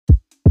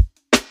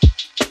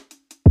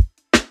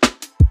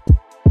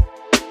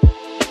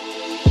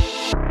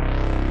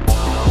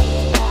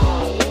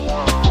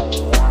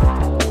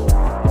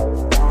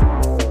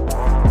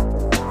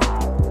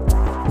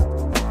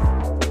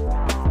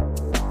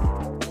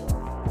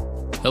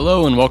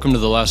Hello and welcome to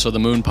the Lasso of the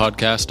Moon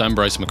podcast. I'm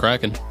Bryce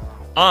McCracken.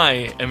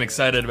 I am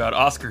excited about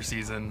Oscar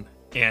season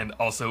and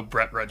also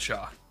Brett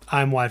Redshaw.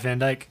 I'm Wyatt Van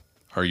Dyke.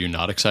 Are you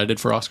not excited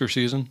for Oscar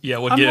season? Yeah,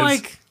 what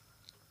gives?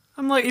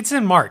 I'm like, it's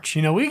in March.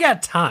 You know, we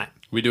got time.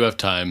 We do have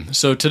time.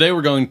 So today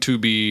we're going to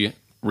be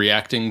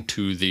reacting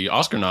to the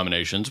Oscar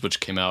nominations, which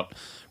came out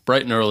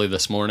bright and early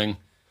this morning.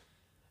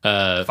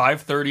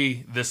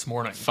 5:30 this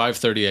morning.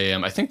 5:30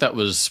 a.m. I think that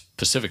was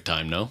Pacific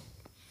time, no?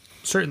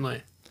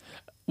 Certainly.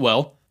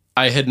 Well,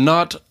 I had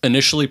not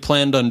initially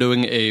planned on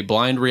doing a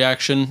blind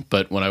reaction,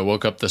 but when I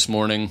woke up this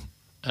morning,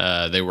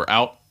 they were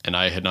out and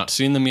I had not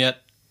seen them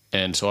yet.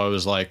 And so I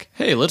was like,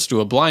 hey, let's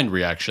do a blind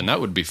reaction. That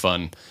would be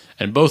fun.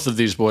 And both of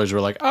these boys were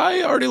like,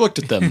 I already looked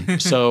at them.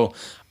 So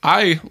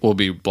I will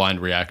be blind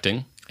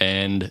reacting.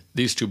 And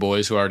these two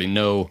boys who already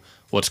know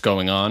what's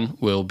going on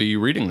will be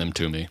reading them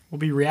to me. We'll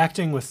be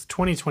reacting with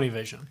 20/20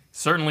 vision.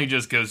 Certainly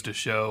just goes to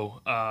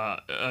show,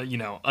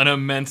 an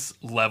immense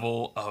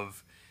level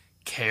of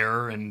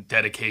care and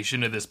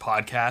dedication to this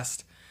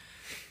podcast.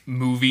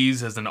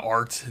 Movies as an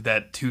art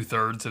that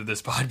 2/3 of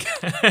this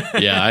podcast.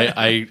 Yeah,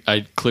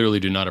 I clearly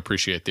do not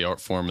appreciate the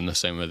art form in the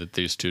same way that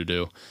these two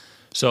do.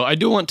 So I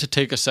do want to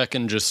take a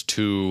second just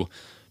to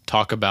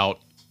talk about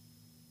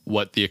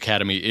what the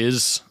Academy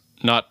is,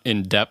 not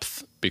in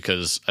depth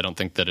because I don't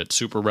think that it's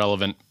super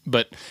relevant,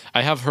 but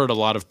I have heard a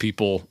lot of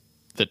people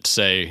that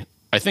say,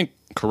 I think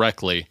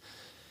correctly,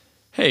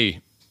 hey,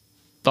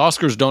 the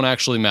Oscars don't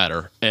actually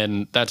matter,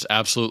 and that's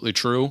absolutely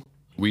true.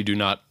 We do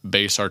not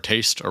base our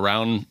taste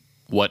around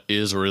what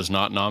is or is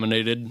not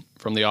nominated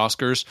from the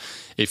Oscars.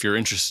 If you're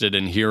interested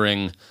in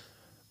hearing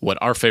what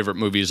our favorite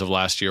movies of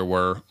last year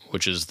were,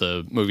 which is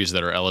the movies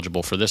that are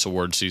eligible for this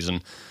award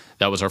season,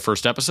 that was our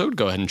first episode.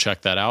 Go ahead and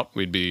check that out.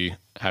 We'd be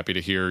happy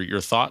to hear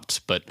your thoughts,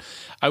 but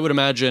I would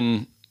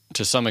imagine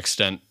to some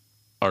extent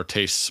our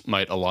tastes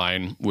might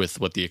align with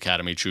what the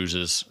Academy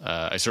chooses.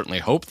 I certainly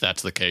hope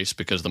that's the case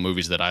because the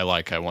movies that I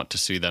like, I want to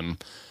see them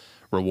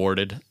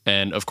rewarded.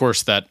 And of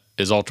course, that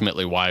is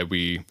ultimately why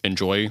we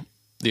enjoy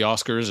the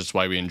Oscars. It's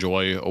why we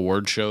enjoy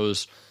award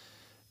shows.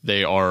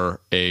 They are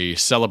a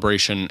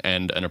celebration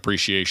and an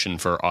appreciation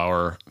for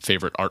our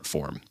favorite art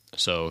form.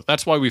 So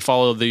that's why we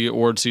follow the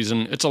award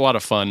season. It's a lot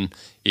of fun,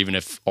 even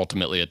if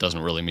ultimately it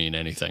doesn't really mean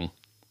anything.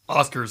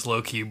 Oscars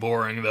low-key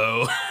boring,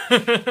 though.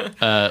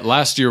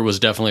 Last year was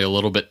definitely a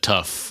little bit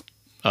tough,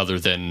 other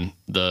than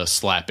the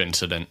slap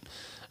incident.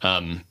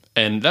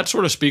 And that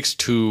sort of speaks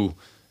to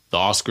the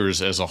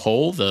Oscars as a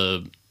whole.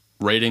 The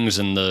ratings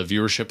and the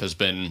viewership has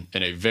been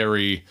in a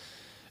very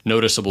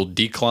noticeable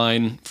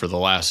decline for the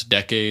last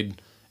decade.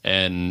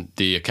 And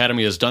the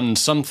Academy has done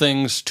some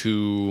things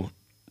to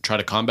try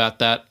to combat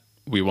that.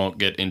 We won't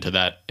get into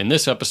that in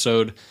this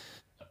episode.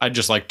 I'd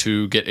just like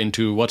to get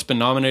into what's been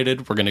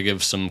nominated. We're going to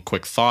give some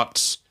quick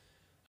thoughts,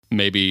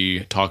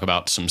 maybe talk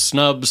about some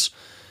snubs.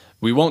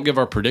 We won't give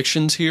our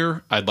predictions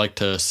here. I'd like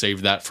to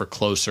save that for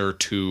closer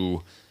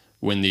to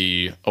when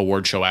the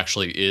award show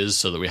actually is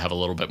so that we have a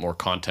little bit more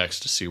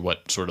context to see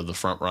what sort of the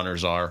front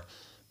runners are.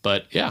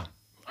 But yeah,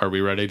 are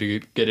we ready to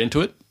get into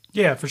it?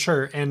 Yeah, for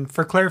sure. And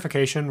for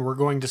clarification, we're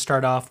going to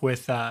start off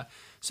with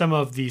some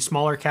of the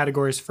smaller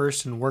categories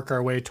first and work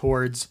our way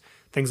towards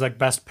things like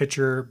Best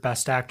Picture,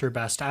 Best Actor,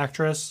 Best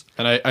Actress.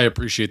 And I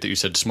appreciate that you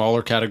said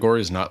smaller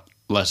categories, not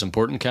less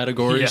important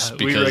categories. Yeah,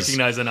 because we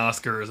recognize an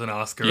Oscar as an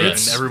Oscar,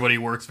 and everybody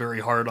works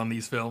very hard on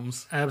these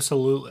films.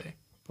 Absolutely.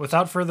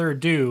 Without further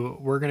ado,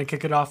 we're going to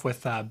kick it off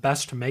with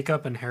Best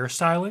Makeup and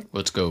Hairstyling.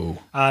 Let's go.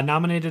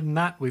 Nominated in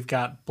that, we've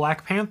got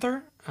Black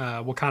Panther,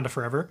 Wakanda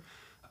Forever,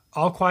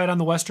 All Quiet on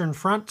the Western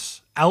Front,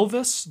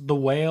 Elvis, The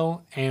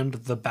Whale, and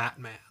The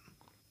Batman.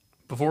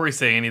 Before we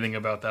say anything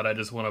about that, I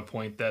just want to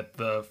point that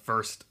the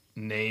first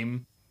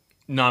name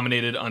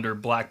nominated under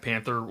Black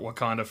Panther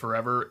Wakanda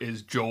Forever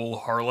is Joel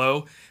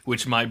Harlow,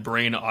 which my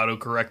brain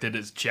autocorrected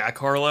as Jack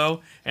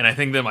Harlow, and I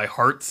think that my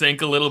heart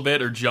sank a little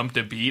bit or jumped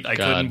a beat. I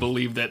couldn't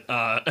believe that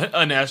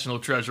a national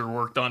treasure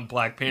worked on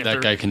Black Panther.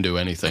 That guy can do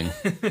anything.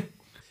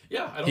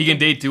 Yeah, he can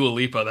date Dua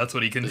Lipa. That's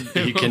what he can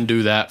do. He can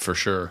do that for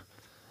sure.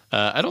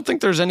 I don't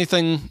think there's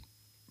anything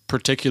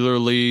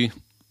particularly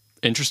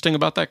interesting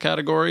about that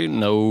category.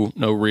 No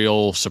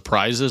real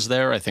surprises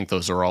there. I think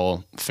those are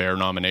all fair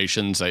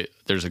nominations.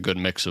 There's a good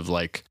mix of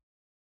like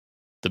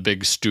the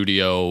big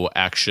studio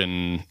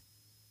action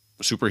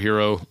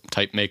superhero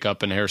type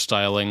makeup and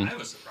hairstyling. I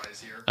have a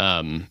surprise here.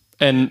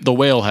 And The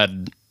Whale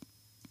had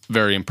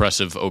very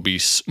impressive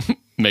obese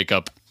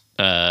makeup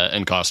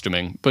and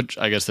costuming, but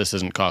I guess this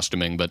isn't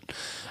costuming, but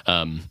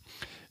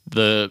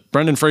the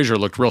Brendan Fraser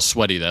looked real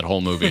sweaty that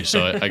whole movie.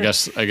 So I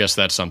guess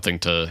that's something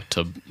to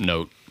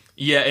note.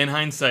 Yeah, in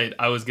hindsight,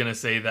 I was going to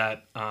say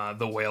that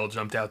The Whale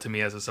jumped out to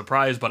me as a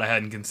surprise, but I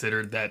hadn't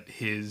considered that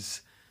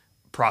his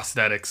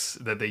prosthetics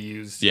that they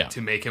used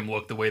to make him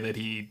look the way that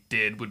he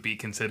did would be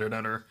considered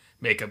under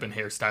makeup and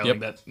hairstyling. Yep.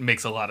 That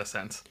makes a lot of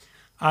sense.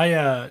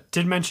 I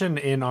did mention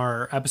in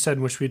our episode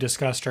in which we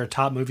discussed our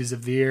top movies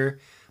of the year,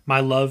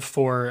 my love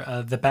for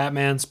the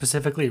Batman,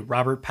 specifically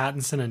Robert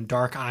Pattinson and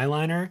dark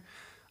eyeliner.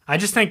 I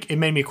just think it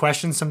made me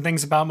question some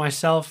things about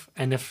myself,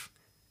 and if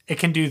it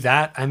can do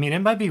that, I mean, it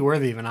might be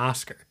worthy of an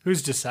Oscar.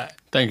 Who's to say?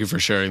 Thank you for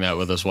sharing that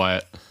with us,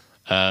 Wyatt.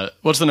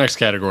 What's the next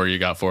category you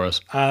got for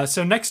us?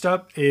 So next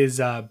up is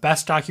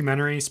Best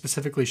Documentary,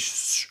 specifically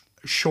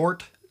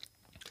short.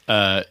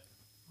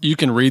 You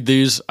can read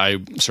these. I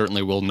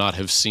certainly will not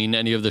have seen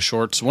any of the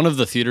shorts. One of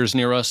the theaters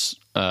near us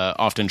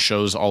often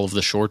shows all of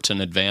the shorts in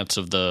advance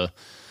of the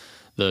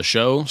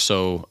show,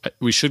 so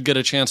we should get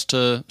a chance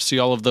to see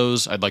all of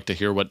those. I'd like to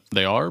hear what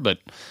they are, but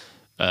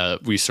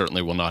we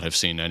certainly will not have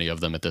seen any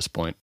of them at this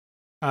point.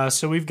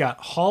 So we've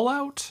got Haul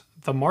Out,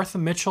 The Martha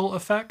Mitchell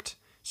Effect,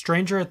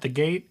 Stranger at the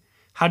Gate,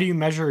 How Do You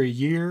Measure a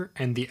Year,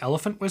 and The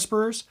Elephant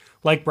Whisperers.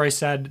 Like Bryce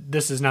said,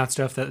 this is not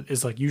stuff that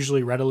is like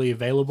usually readily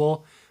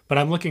available, but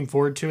I'm looking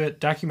forward to it.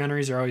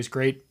 Documentaries are always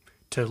great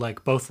to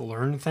like both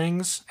learn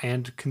things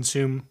and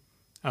consume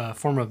a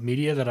form of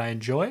media that I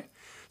enjoy.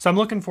 So I'm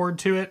looking forward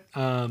to it.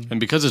 And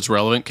because it's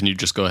relevant, can you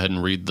just go ahead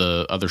and read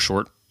the other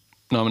short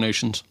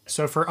nominations?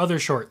 So for other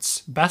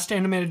shorts, Best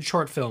Animated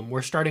Short Film,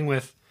 we're starting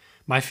with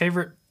my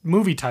favorite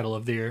movie title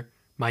of the year,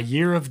 My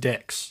Year of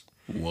Dicks.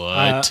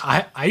 What?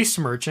 Ice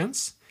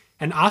Merchants.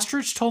 An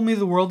ostrich told me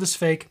the world is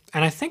fake,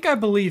 and I think I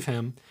believe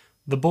him.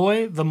 The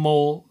Boy, the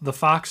Mole, the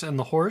Fox, and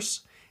the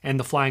Horse, and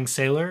The Flying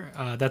Sailor.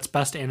 That's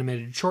Best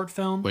Animated Short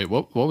Film. Wait,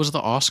 what was the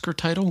Oscar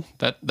title?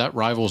 That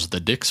rivals the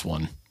Dicks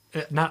one.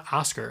 Not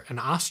Oscar, an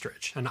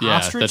ostrich. An Yeah,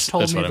 ostrich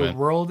told that's me what I the meant.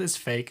 world is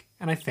fake,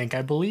 and I think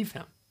I believe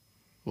him.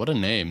 What a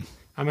name.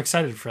 I'm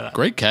excited for that.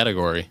 Great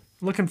category.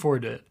 Looking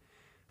forward to it.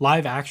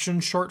 Live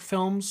action short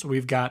films.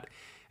 We've got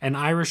An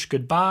Irish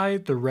Goodbye,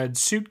 The Red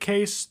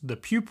Suitcase, The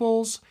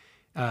Pupils,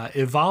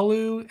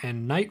 Ivalu,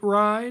 and Night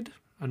Ride.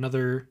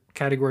 Another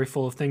category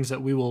full of things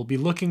that we will be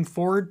looking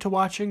forward to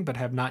watching but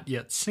have not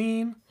yet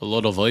seen. A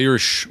lot of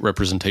Irish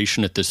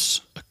representation at this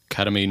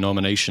Academy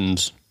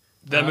nominations.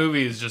 That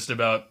movie is just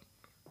about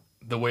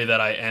the way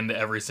that I end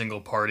every single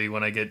party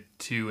when I get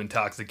too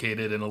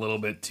intoxicated and a little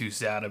bit too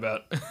sad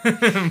about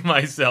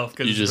myself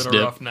because You it's just been a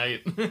dip. rough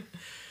night.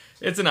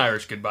 It's an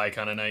Irish goodbye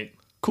kind of night.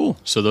 Cool.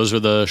 So those are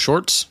the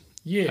shorts.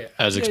 Yeah.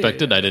 As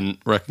expected, I didn't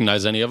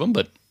recognize any of them,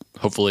 but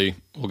hopefully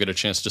we'll get a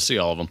chance to see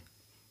all of them.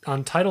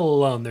 On title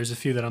alone, there's a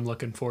few that I'm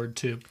looking forward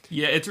to.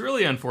 Yeah, it's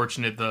really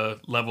unfortunate the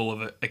level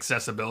of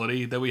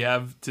accessibility that we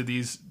have to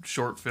these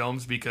short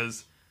films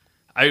because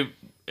I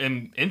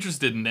am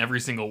interested in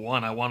every single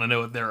one. I want to know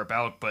what they're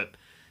about, but,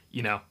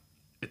 you know,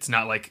 it's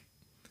not like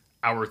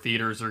our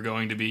theaters are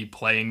going to be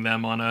playing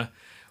them on a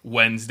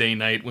Wednesday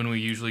night when we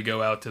usually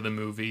go out to the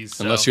movies.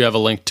 So. Unless you have a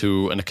link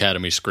to an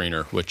Academy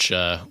screener, which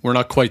we're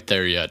not quite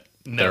there yet.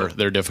 No.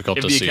 They're difficult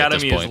If to the see at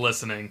this Academy is point.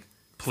 listening,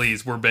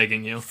 please, we're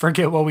begging you.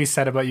 Forget what we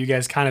said about you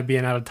guys kind of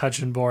being out of touch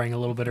and boring a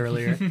little bit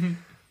earlier.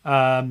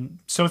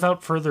 So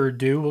without further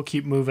ado, we'll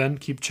keep moving,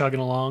 keep chugging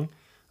along.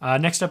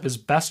 Next up is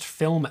Best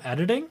Film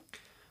Editing.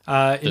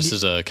 This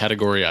is a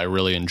category I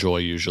really enjoy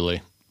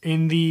usually.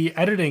 In the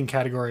editing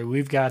category,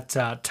 we've got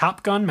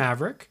Top Gun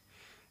Maverick,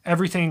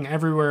 Everything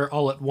Everywhere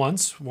All at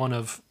Once, one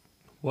of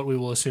what we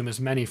will assume is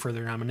many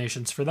further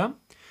nominations for them.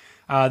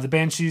 The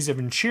Banshees of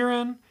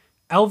Inisherin,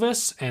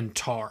 Elvis, and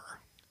Tar.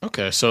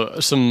 Okay, so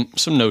some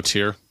notes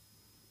here.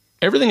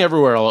 Everything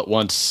Everywhere All at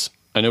Once,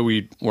 I know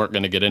we weren't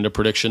going to get into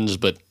predictions,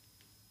 but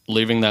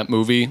leaving that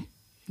movie,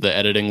 the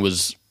editing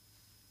was,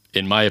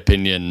 in my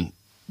opinion,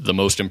 the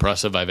most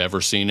impressive I've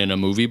ever seen in a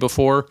movie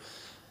before.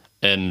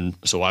 And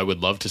so I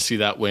would love to see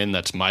that win.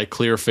 That's my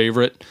clear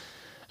favorite.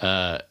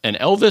 And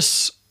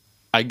Elvis,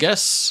 I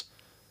guess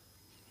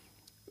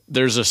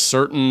there's a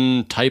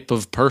certain type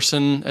of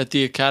person at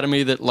the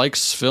Academy that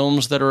likes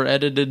films that are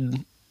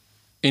edited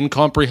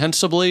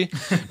incomprehensibly,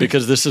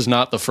 because this is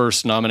not the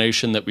first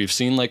nomination that we've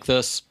seen like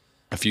this.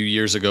 A few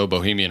years ago,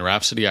 Bohemian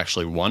Rhapsody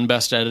actually won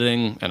Best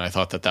Editing, and I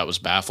thought that was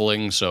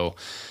baffling. So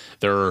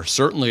there are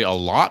certainly a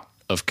lot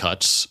of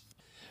cuts.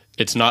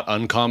 It's not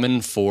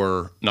uncommon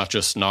for not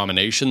just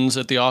nominations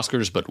at the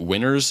Oscars, but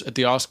winners at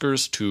the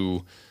Oscars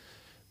to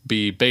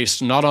be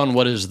based not on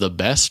what is the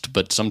best,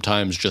 but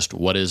sometimes just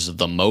what is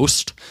the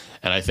most.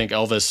 And I think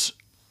Elvis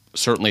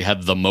certainly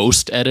had the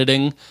most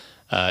editing.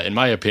 In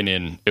my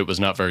opinion, it was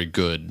not very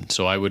good.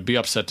 So I would be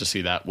upset to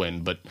see that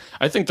win. But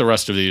I think the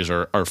rest of these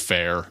are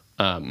fair.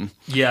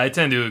 Yeah, I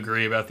tend to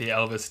agree about the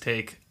Elvis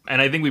take.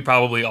 And I think we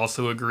probably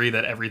also agree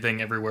that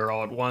Everything Everywhere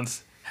All at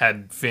Once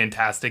had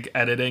fantastic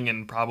editing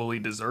and probably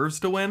deserves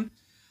to win.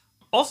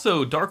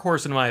 Also, dark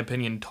horse, in my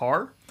opinion,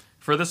 Tar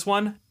for this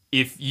one.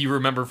 If you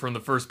remember from the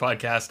first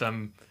podcast,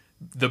 I'm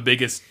the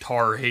biggest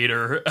Tar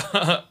hater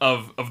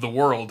of the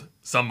world,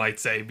 some might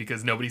say,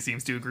 because nobody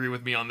seems to agree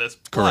with me on this.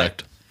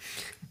 Correct.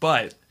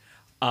 But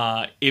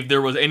if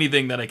there was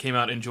anything that I came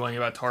out enjoying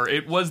about Tar,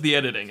 it was the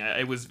editing.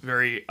 It was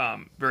very,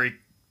 very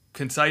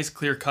concise,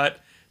 clear cut,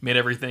 made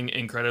everything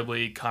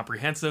incredibly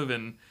comprehensive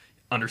and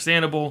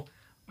understandable.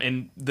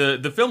 And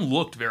the film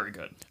looked very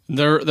good.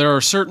 There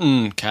are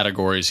certain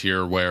categories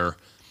here where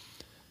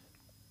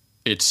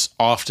it's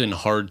often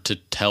hard to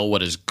tell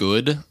what is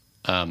good.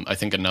 I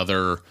think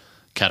another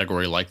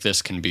category like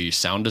this can be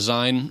sound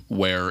design,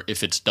 where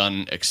if it's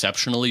done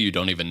exceptionally, you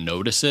don't even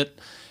notice it.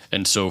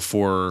 And so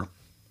for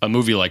a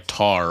movie like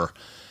Tar,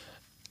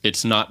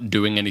 it's not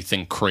doing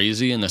anything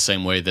crazy in the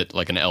same way that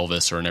like an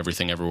Elvis or an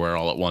Everything Everywhere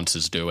All at Once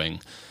is doing.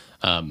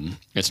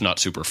 It's not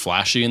super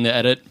flashy in the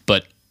edit,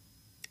 but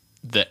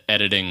the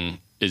editing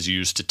is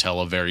used to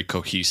tell a very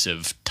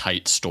cohesive,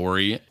 tight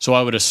story. So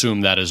I would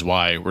assume that is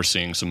why we're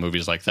seeing some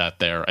movies like that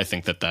there. I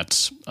think that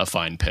that's a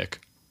fine pick.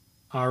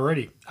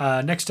 Alrighty.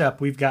 Next up,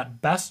 we've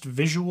got Best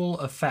Visual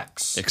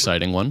Effects.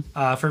 Exciting one.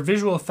 For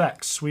visual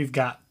effects, we've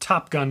got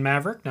Top Gun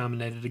Maverick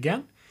nominated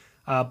again,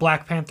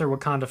 Black Panther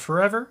Wakanda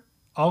Forever,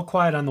 All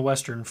Quiet on the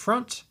Western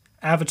Front,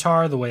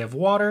 Avatar The Way of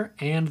Water,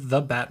 and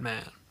The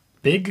Batman.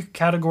 Big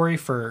category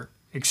for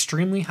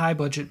extremely high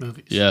budget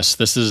movies. Yes,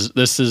 this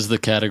is the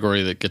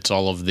category that gets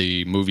all of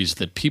the movies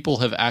that people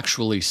have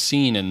actually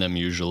seen in them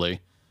usually.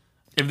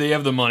 If they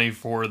have the money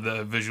for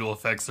the visual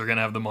effects, they're going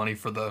to have the money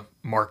for the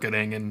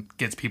marketing and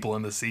gets people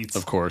in the seats.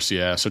 Of course,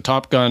 yeah. So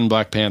Top Gun,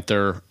 Black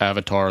Panther,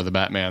 Avatar, The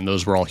Batman,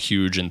 those were all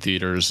huge in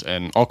theaters.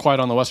 And All Quiet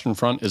on the Western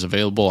Front is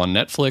available on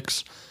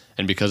Netflix.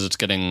 And because it's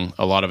getting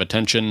a lot of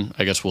attention,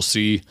 I guess we'll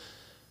see,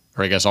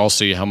 or I guess I'll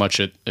see how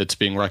much it's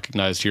being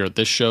recognized here at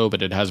this show.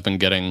 But it has been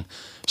getting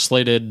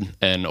slated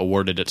and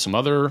awarded at some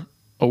other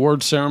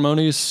award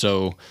ceremonies.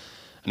 So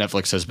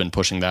Netflix has been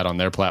pushing that on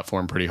their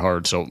platform pretty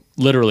hard. So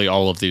literally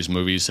all of these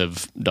movies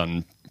have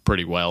done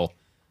pretty well.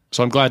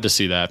 So I'm glad to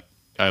see that.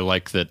 I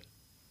like that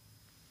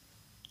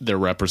they're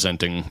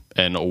representing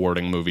and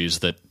awarding movies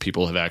that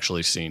people have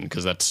actually seen,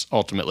 because that's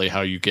ultimately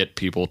how you get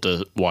people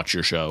to watch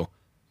your show.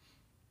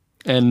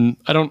 And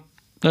I don't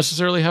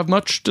necessarily have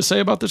much to say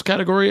about this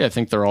category. I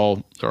think they're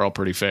all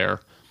pretty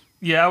fair.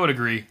 Yeah, I would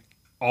agree.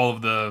 All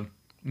of the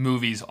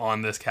movies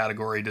on this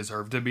category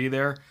deserve to be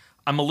there.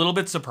 I'm a little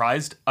bit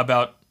surprised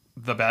about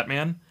The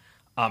Batman.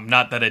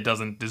 Not that it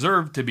doesn't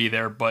deserve to be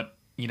there, but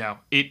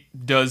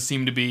it does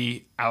seem to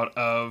be out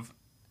of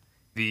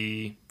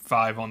the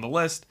 5 on the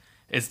list.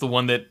 It's the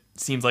one that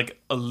seems like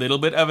a little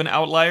bit of an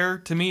outlier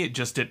to me,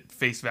 just at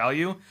face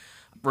value.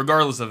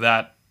 Regardless of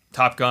that,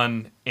 Top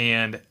Gun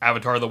and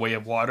Avatar The Way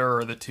of Water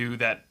are the two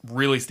that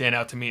really stand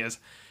out to me as,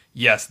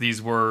 yes,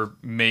 these were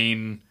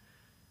main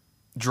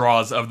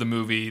draws of the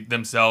movie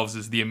themselves,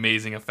 is the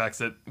amazing effects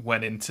that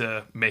went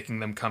into making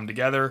them come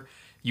together.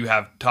 You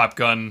have Top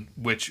Gun,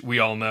 which we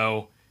all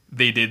know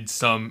they did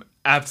some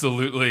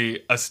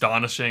absolutely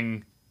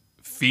astonishing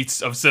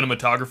feats of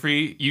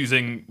cinematography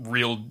using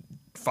real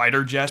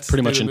fighter jets.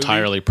 Pretty much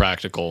entirely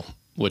practical,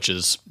 which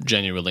is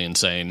genuinely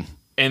insane.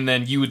 And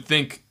then you would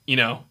think,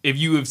 if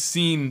you have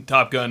seen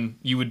Top Gun,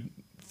 you would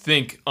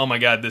think, oh my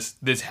God,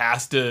 this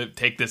has to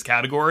take this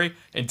category,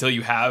 until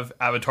you have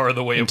Avatar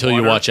The Way of Water.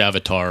 Until you watch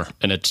Avatar,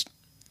 and it's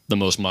the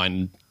most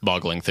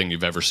mind-boggling thing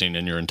you've ever seen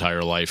in your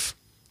entire life.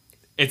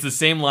 It's the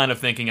same line of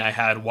thinking I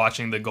had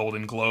watching the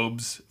Golden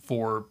Globes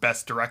for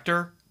Best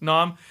Director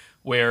nom,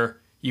 where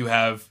you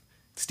have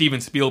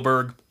Steven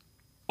Spielberg,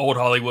 old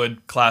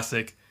Hollywood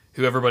classic,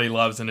 who everybody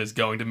loves and is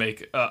going to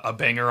make a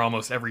banger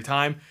almost every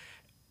time.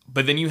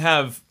 But then you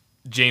have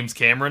James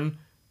Cameron,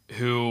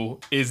 who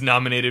is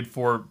nominated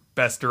for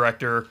Best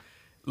Director,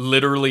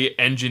 literally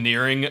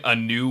engineering a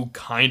new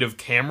kind of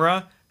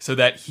camera so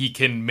that he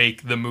can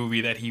make the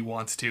movie that he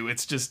wants to.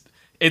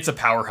 It's a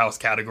powerhouse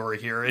category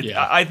here.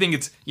 I think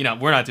it's,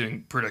 we're not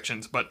doing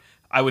predictions, but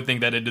I would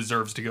think that it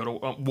deserves to go to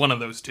one of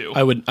those two.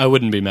 I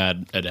wouldn't be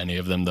mad at any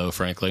of them, though,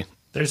 frankly.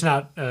 There's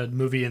not a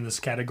movie in this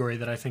category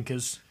that I think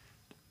is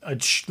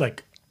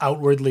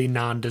outwardly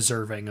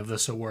non-deserving of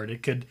this award.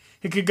 It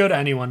could go to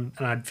anyone,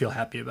 and I'd feel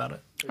happy about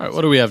it. All right,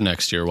 what do we have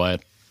next year,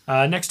 Wyatt?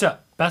 Next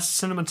up,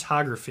 Best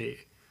Cinematography.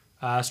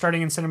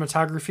 Starting in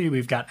cinematography,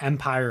 we've got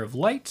Empire of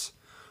Light,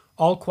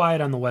 All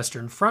Quiet on the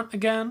Western Front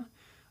again,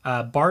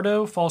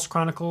 Bardo, False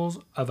Chronicles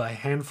of a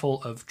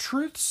Handful of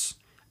Truths,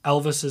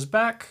 Elvis is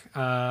back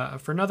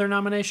for another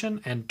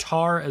nomination, and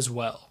Tar as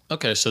well.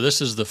 Okay, so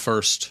this is the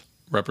first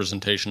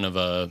representation of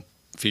a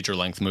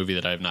feature-length movie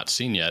that I have not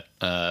seen yet.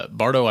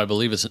 Bardo, I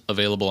believe, is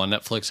available on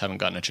Netflix. Haven't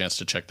gotten a chance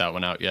to check that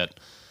one out yet.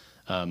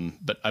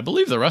 But I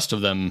believe the rest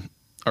of them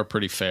are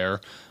pretty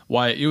fair.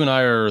 Wyatt, you and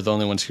I are the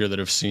only ones here that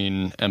have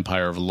seen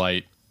Empire of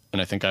Light,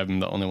 and I think I'm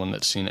the only one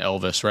that's seen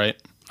Elvis, right?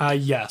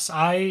 Yes,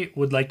 I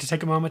would like to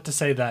take a moment to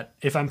say that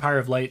if Empire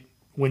of Light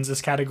wins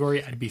this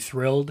category, I'd be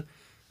thrilled.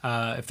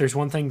 If there's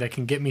one thing that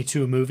can get me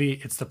to a movie,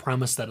 it's the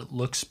premise that it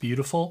looks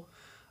beautiful.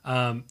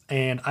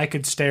 And I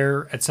could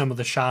stare at some of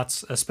the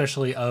shots,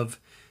 especially of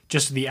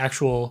just the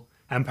actual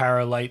Empire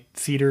of Light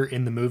theater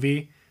in the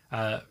movie,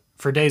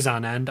 for days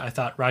on end. I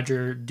thought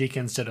Roger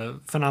Deakins did a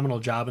phenomenal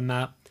job in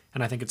that,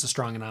 and I think it's a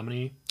strong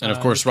nominee. And of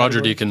course,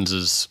 Roger Deakins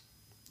is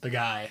the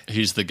guy.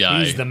 He's the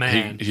guy. He's the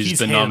man. He's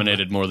been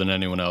nominated more than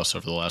anyone else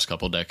over the last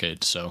couple of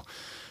decades. So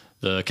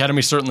the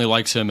Academy certainly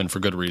likes him, and for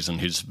good reason.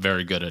 He's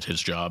very good at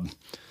his job.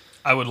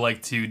 I would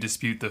like to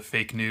dispute the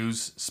fake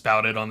news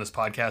spouted on this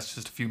podcast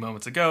just a few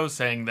moments ago,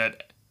 saying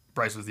that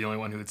Bryce was the only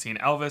one who had seen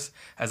Elvis,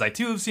 as I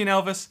too have seen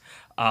Elvis.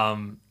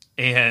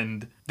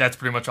 And that's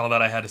pretty much all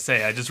that I had to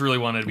say. I just really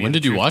wanted to be When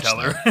did you watch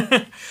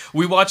that?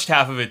 We watched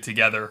half of it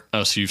together.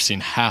 Oh, so you've seen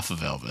half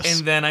of Elvis.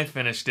 And then I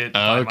finished it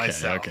by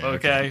myself.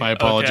 Okay. My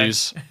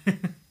apologies.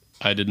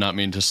 I did not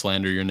mean to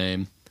slander your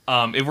name.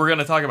 If we're going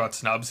to talk about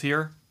snubs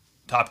here,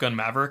 Top Gun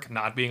Maverick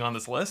not being on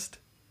this list.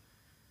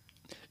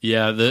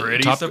 Yeah, the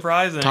Pretty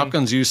surprising. Top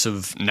Gun's use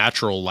of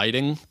natural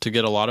lighting to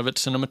get a lot of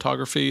its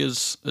cinematography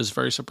is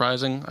very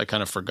surprising. I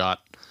kind of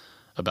forgot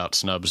about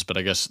snubs, but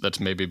I guess that's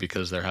maybe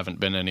because there haven't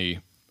been any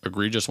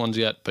egregious ones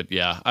yet. But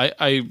yeah,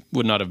 I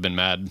would not have been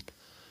mad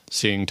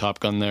seeing Top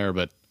Gun there,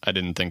 but I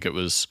didn't think it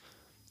was...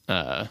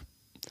 I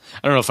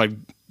don't know if I'd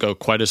go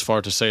quite as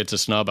far to say it's a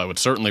snub. I would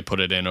certainly put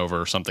it in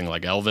over something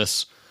like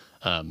Elvis.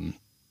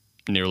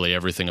 Nearly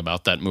everything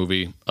about that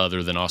movie,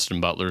 other than Austin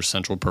Butler's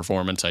central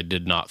performance, I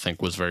did not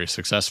think was very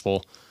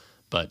successful.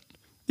 But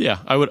yeah,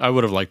 I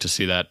would have liked to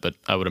see that, but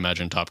I would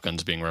imagine Top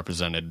Gun's being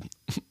represented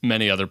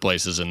many other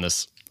places in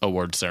this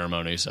award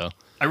ceremony. So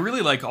I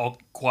really like All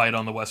Quiet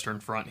on the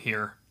Western Front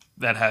here.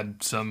 That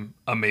had some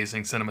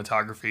amazing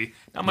cinematography.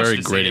 Not much very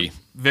to gritty. Say.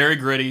 Very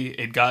gritty.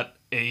 It got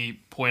a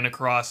point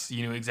across.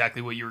 You knew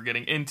exactly what you were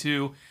getting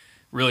into.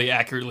 Really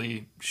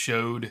accurately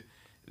showed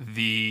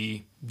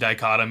the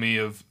dichotomy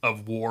of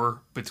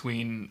war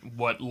between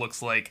what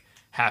looks like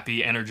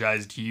happy,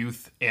 energized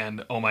youth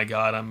and, oh my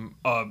God, I'm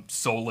a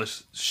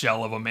soulless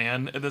shell of a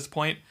man at this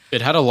point.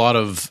 It had a lot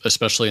of,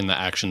 especially in the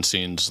action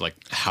scenes, like,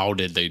 how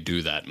did they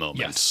do that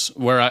moments? Yes.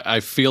 Where I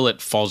feel it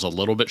falls a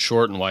little bit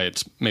short, and why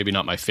it's maybe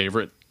not my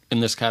favorite in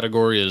this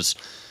category is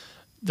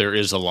there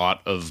is a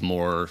lot of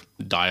more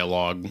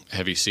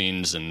dialogue-heavy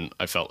scenes, and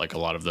I felt like a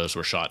lot of those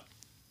were shot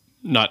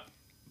not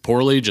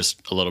poorly,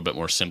 just a little bit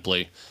more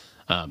simply.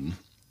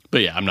 But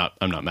yeah, I'm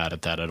not mad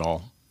at that at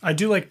all. I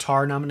do like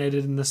Tar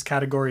nominated in this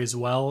category as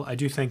well. I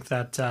do think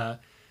that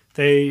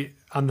they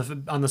on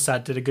the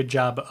set did a good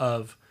job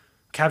of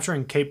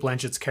capturing Cate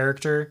Blanchett's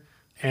character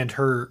and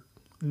her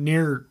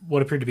near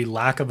what appeared to be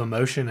lack of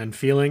emotion and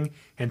feeling,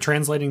 and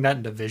translating that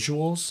into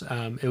visuals.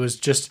 It was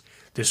just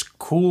this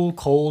cool,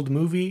 cold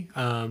movie,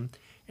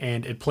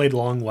 and it played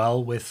along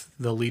well with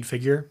the lead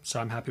figure.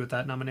 So I'm happy with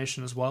that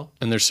nomination as well.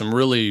 And there's some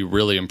really,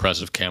 really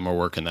impressive camera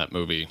work in that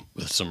movie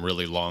with some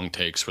really long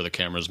takes where the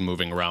camera's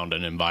moving around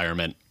an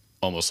environment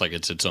almost like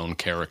it's its own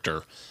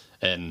character.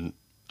 And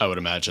I would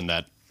imagine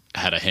that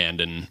had a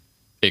hand in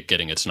it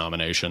getting its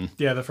nomination.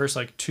 Yeah, the first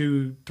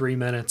 2-3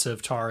 minutes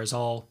of Tar is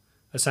all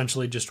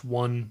essentially just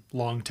one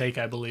long take,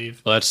 I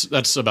believe. Well,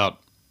 that's about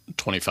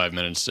 25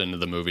 minutes into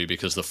the movie,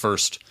 because the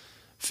first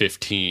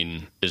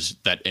 15 is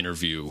that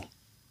interview.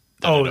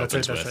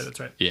 That's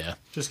right. Yeah.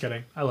 Just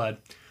kidding. I lied.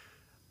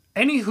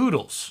 Any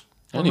hoodles?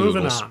 We're Any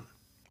moving hoodles. on.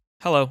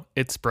 Hello,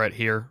 it's Brett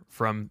here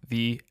from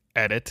The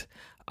Edit.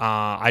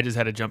 I just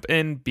had to jump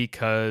in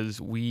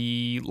because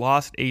we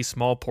lost a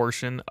small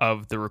portion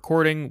of the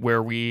recording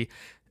where we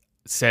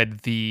said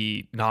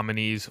the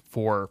nominees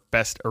for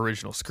Best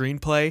Original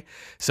Screenplay.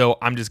 So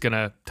I'm just going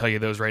to tell you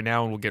those right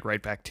now and we'll get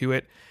right back to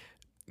it.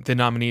 The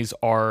nominees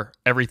are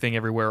Everything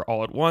Everywhere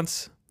All at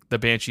Once, The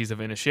Banshees of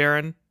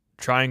Inisherin,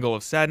 Triangle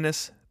of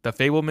Sadness, The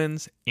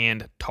Fabelmans,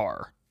 and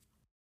Tar.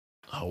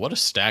 Oh, what a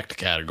stacked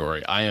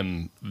category. I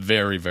am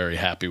very, very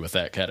happy with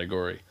that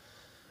category.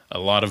 A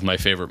lot of my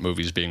favorite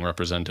movies being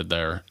represented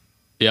there.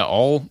 Yeah,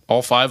 all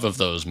 5 of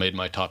those made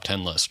my top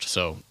 10 list,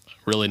 so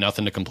really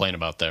nothing to complain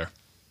about there.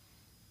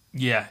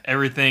 Yeah,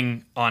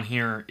 everything on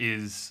here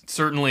is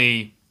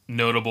certainly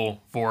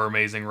notable for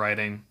amazing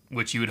writing,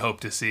 which you would hope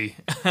to see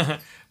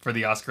for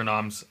the Oscar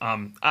noms.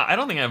 I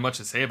don't think I have much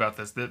to say about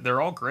this.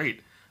 They're all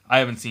great. I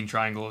haven't seen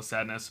Triangle of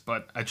Sadness,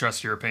 but I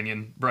trust your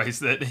opinion, Bryce,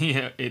 that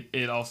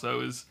it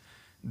also is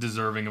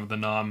deserving of the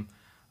nom.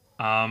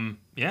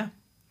 Yeah.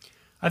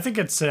 I think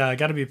it's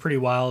got to be pretty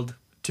wild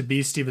to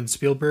be Steven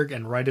Spielberg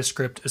and write a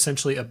script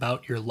essentially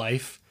about your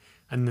life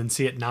and then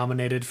see it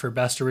nominated for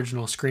Best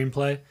Original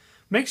Screenplay.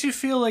 Makes you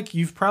feel like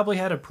you've probably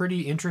had a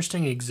pretty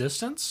interesting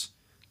existence.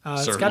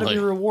 It's got to be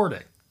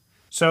rewarding.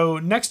 So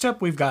next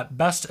up, we've got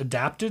Best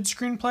Adapted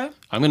Screenplay.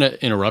 I'm going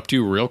to interrupt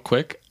you real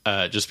quick,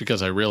 just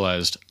because I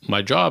realized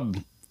my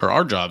job, or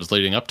our jobs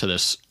leading up to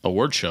this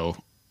award show,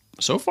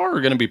 so far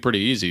are going to be pretty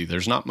easy.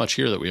 There's not much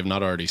here that we have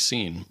not already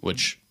seen,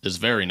 which is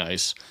very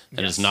nice,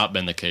 and has not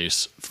been the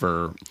case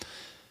for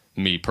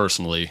me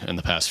personally in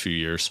the past few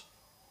years.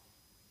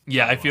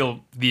 Yeah, I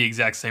feel the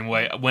exact same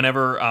way.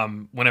 Whenever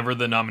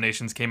the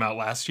nominations came out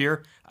last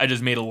year, I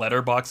just made a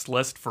letterboxd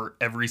list for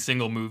every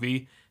single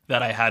movie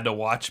that I had to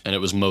watch. And it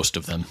was most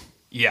of them.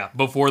 Yeah,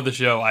 before the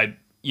show, I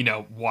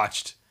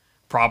watched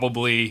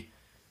probably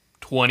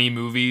 20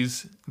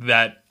 movies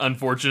that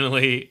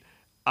unfortunately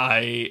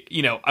I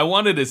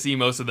wanted to see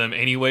most of them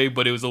anyway,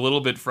 but it was a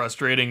little bit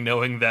frustrating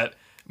knowing that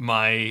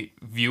my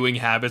viewing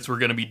habits were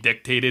going to be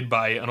dictated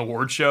by an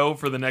award show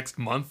for the next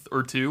month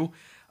or two.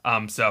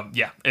 So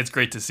yeah, it's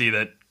great to see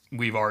that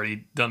we've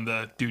already done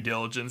the due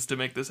diligence to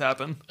make this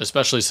happen.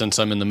 Especially since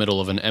I'm in the middle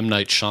of an M.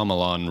 Night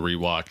Shyamalan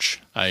rewatch.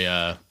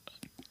 I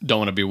don't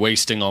want to be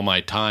wasting all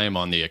my time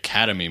on the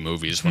Academy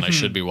movies when I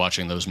should be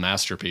watching those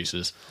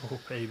masterpieces. Oh,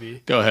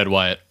 baby. Go ahead,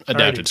 Wyatt.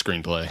 Adapted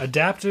screenplay.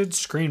 Adapted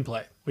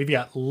Screenplay. We've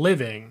got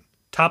Living,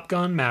 Top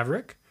Gun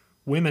Maverick,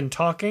 Women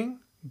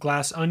Talking,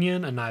 Glass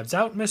Onion, A Knives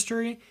Out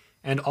Mystery,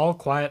 and All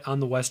Quiet on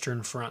the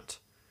Western Front.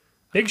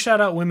 Big shout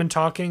out Women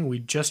Talking. We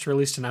just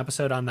released an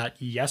episode on that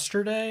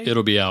yesterday.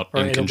 It'll be out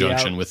in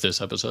conjunction with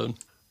this episode.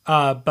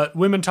 But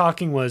Women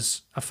Talking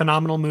was a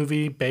phenomenal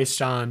movie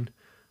based on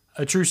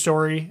a true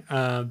story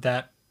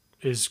that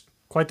is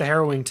quite the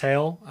harrowing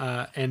tale,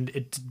 and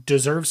it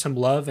deserves some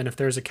love. And if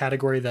there's a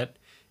category that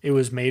it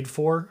was made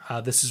for,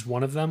 this is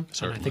one of them.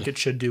 Certainly. And I think it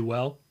should do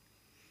well.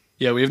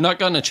 Yeah, we have not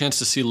gotten a chance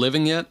to see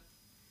Living yet,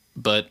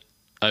 but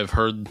I've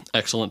heard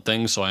excellent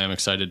things, so I am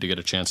excited to get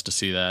a chance to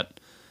see that.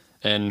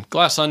 And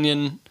Glass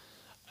Onion,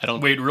 I don't...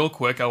 Wait, real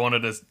quick, I wanted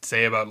to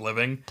say about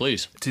Living.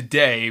 Please.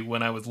 Today,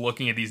 when I was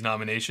looking at these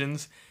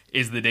nominations,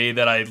 is the day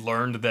that I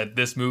learned that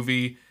this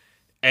movie,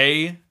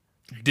 A,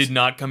 did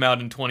not come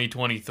out in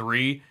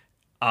 2023,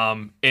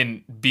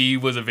 and B,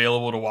 was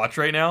available to watch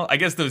right now. I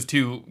guess those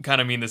two kind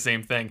of mean the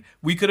same thing.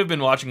 We could have been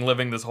watching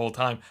Living this whole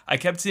time. I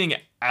kept seeing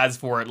ads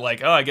for it,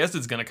 like, oh, I guess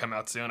it's going to come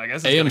out soon. I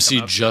guess it's AMC gonna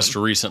come out just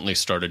soon. recently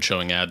started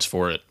showing ads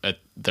for it at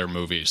their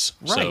movies.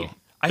 Right. So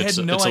I had it's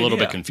no a little idea.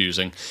 bit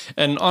confusing.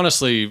 And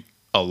honestly,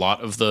 a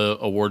lot of the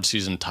award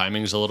season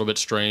timing's a little bit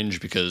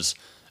strange because,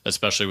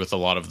 especially with a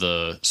lot of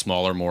the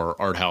smaller,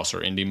 more art house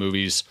or indie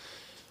movies,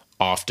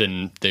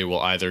 often they will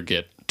either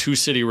get 2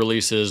 city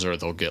releases or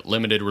they'll get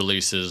limited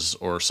releases,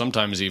 or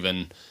sometimes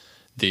even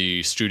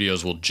the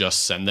studios will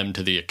just send them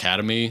to the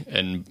Academy,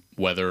 and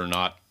whether or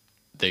not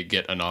they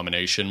get a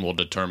nomination will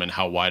determine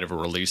how wide of a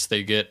release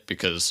they get,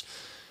 because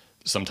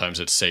sometimes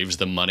it saves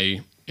them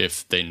money.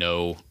 If they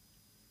know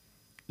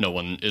no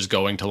one is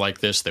going to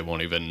like this, they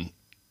won't even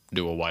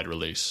do a wide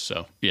release.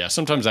 So yeah,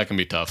 sometimes that can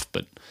be tough,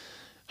 but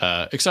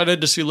excited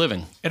to see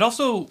Living. It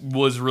also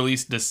was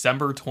released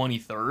December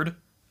 23rd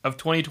of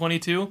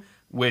 2022,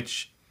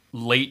 which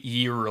late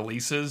year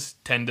releases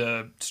tend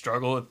to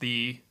struggle at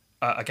the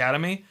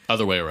Academy.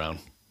 Other way around.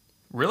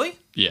 Really?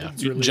 Yeah,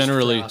 It's released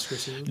generally, for Oscar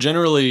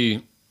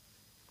season.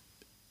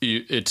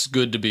 it's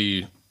good to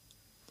be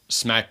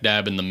smack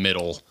dab in the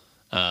middle.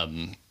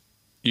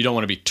 You don't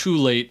want to be too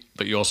late,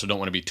 but you also don't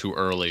want to be too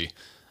early.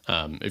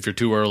 If you're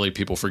too early,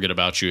 people forget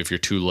about you. If you're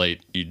too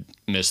late, you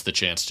miss the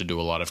chance to do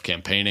a lot of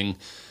campaigning.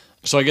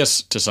 So I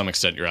guess to some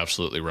extent, you're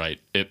absolutely right.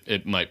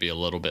 It might be a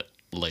little bit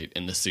late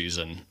in the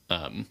season,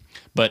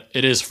 but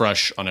it is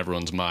fresh on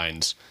everyone's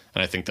minds,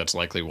 and I think that's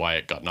likely why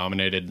it got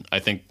nominated. I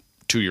think,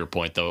 to your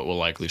point, though, it will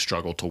likely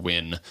struggle to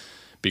win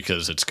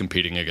because it's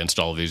competing against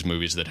all of these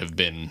movies that have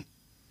been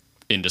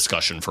in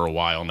discussion for a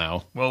while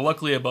now. Well,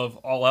 luckily, above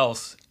all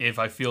else, if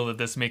I feel that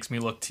this makes me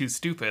look too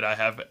stupid, I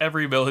have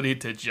every ability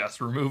to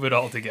just remove it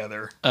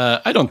altogether.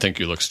 I don't think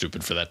you look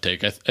stupid for that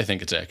take. I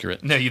think it's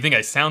accurate. No, you think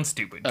I sound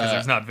stupid because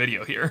there's not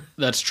video here.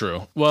 That's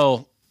true.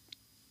 Well,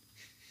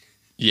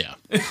 yeah.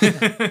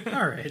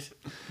 All right.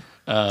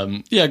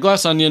 Yeah,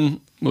 Glass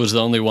Onion was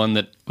the only one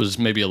that was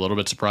maybe a little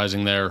bit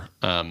surprising there,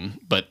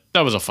 but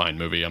that was a fine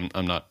movie.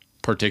 I'm not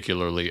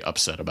particularly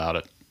upset about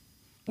it.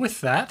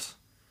 With that,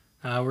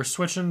 we're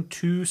switching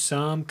to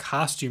some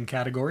costume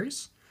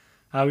categories.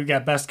 We've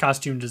got Best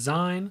Costume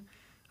Design.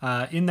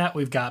 In that,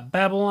 we've got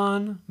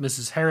Babylon,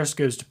 Mrs. Harris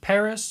Goes to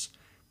Paris,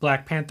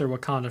 Black Panther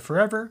Wakanda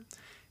Forever,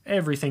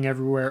 Everything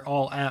Everywhere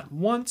All at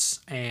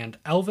Once, and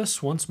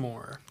Elvis Once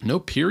More. No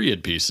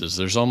period pieces.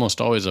 There's almost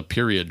always a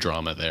period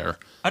drama there.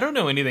 I don't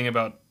know anything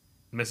about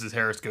Mrs.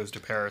 Harris Goes to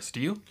Paris. Do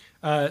you?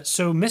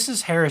 So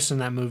Mrs. Harris in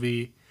that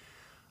movie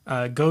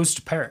goes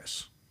to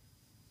Paris.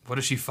 What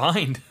does she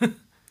find?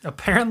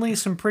 Apparently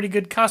some pretty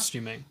good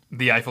costuming.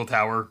 The Eiffel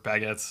Tower,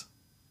 baguettes,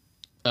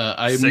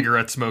 I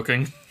cigarette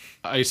smoking.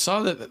 I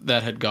saw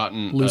that had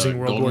gotten Losing a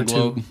World Golden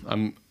War II.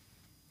 Globe.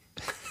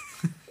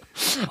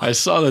 I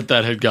saw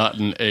that had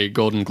gotten a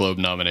Golden Globe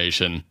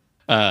nomination.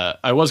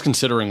 I was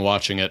considering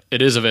watching it.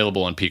 It is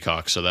available on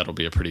Peacock, so that'll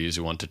be a pretty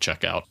easy one to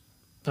check out.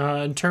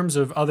 In terms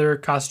of other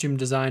costume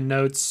design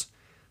notes,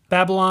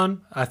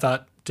 Babylon, I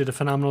thought, did a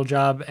phenomenal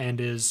job and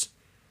is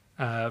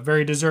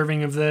very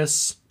deserving of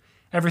this.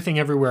 Everything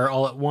Everywhere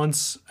All at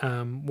Once.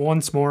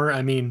 Once More,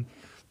 I mean,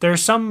 there are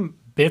some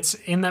bits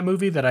in that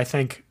movie that I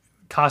think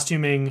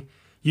costuming,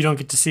 you don't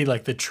get to see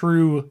like the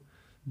true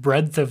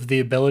breadth of the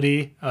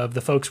ability of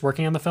the folks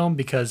working on the film,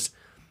 because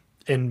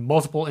in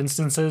multiple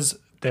instances,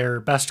 their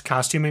best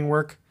costuming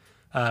work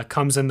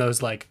comes in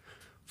those like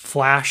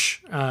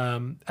flash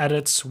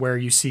edits where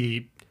you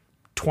see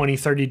 20,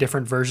 30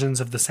 different versions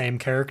of the same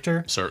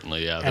character.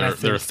 Certainly, yeah. And I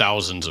There are think-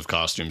 thousands of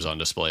costumes on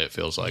display, it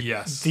feels like.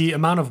 Yes. The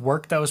amount of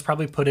work that was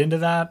probably put into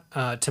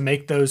that to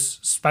make those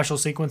special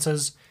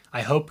sequences,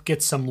 I hope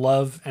gets some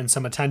love and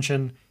some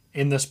attention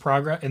in this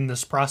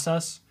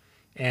process.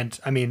 And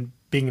I mean,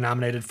 being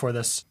nominated for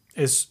this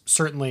is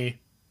certainly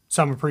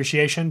some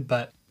appreciation,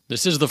 but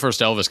This is the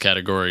first Elvis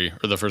category,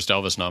 or the first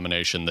Elvis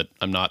nomination, that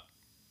I'm not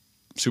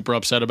super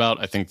upset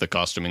about. I think the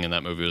costuming in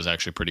that movie was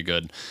actually pretty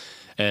good.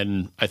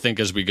 And I think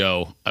as we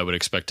go, I would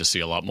expect to see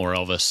a lot more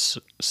Elvis.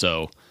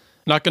 So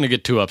not going to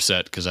get too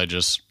upset because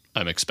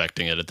I'm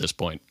expecting it at this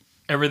point.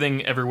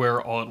 Everything Everywhere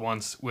All at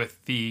Once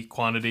with the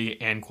quantity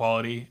and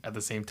quality at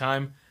the same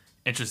time.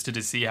 Interested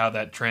to see how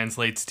that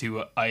translates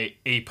to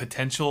a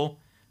potential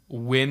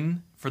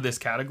win for this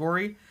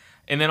category.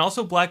 And then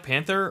also Black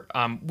Panther.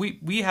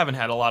 We haven't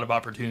had a lot of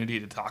opportunity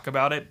to talk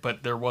about it,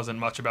 but there wasn't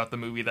much about the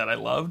movie that I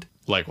loved.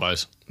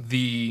 Likewise.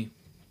 The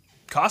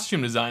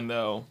costume design,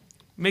 though,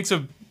 makes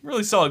a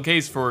really solid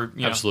case for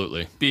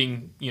Absolutely.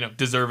 being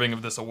deserving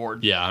of this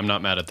award. Yeah, I'm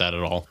not mad at that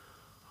at all.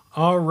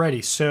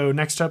 Alrighty, so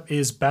next up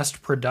is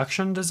Best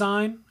Production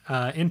Design.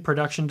 In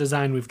production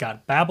design, we've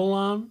got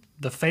Babylon,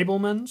 The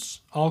Fabelmans,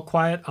 All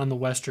Quiet on the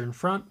Western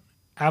Front,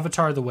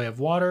 Avatar: The Way of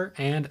Water,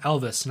 and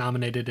Elvis,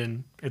 nominated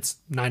in its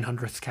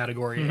 900th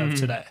category of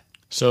today.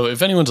 So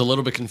if anyone's a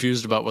little bit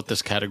confused about what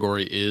this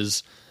category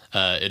is,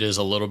 it is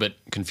a little bit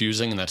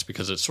confusing, and that's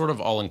because it's sort of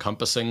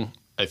all-encompassing.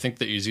 I think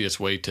the easiest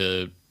way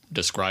to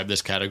describe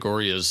this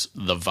category is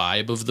the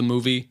vibe of the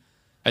movie.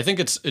 I think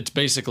it's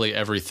basically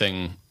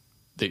everything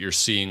that you're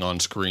seeing on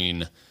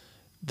screen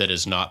that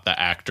is not the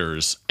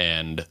actors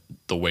and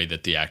the way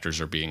that the actors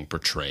are being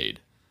portrayed.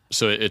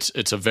 So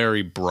it's a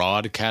very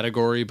broad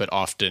category, but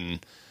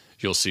often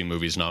you'll see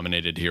movies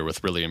nominated here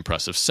with really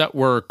impressive set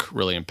work,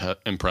 really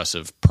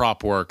impressive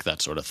prop work,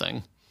 that sort of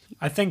thing.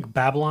 I think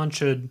Babylon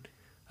should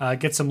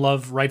get some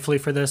love rightfully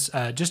for this,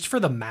 just for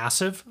the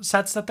massive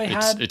sets that they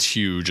had. It's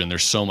huge, and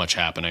there's so much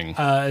happening.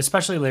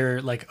 Especially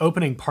their like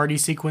opening party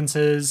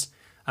sequences,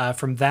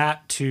 from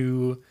that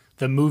to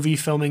the movie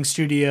filming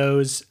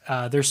studios.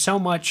 There's so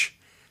much.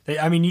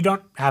 You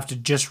don't have to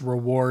just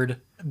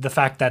reward the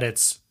fact that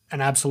it's an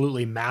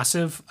absolutely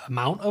massive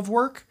amount of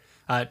work.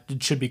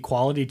 It should be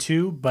quality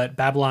too, but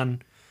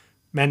Babylon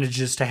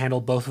manages to handle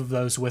both of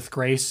those with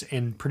grace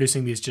in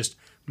producing these just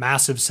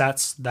massive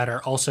sets that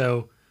are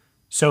also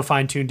so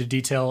fine-tuned to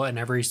detail in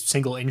every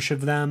single inch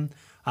of them,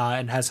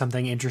 and has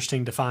something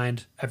interesting to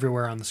find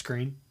everywhere on the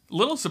screen.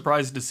 Little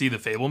surprised to see The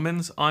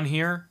Fabelmans on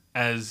here,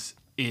 as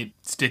it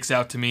sticks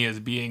out to me as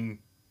being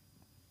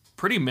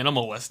pretty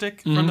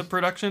minimalistic from the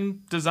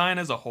production design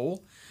as a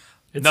whole.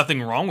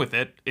 Nothing wrong with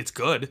it. It's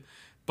good.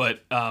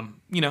 But,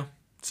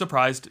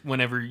 surprised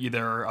whenever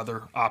there are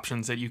other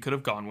options that you could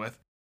have gone with.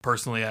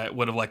 Personally, I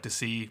would have liked to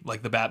see,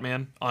 like, the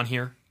Batman on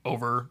here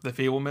over The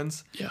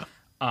Fabelmans. Yeah.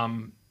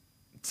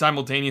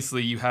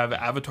 Simultaneously, you have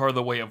Avatar: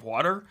 The Way of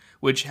Water,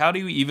 which how do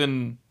you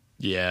even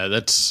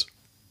that's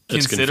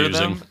consider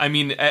confusing. them? I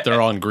mean,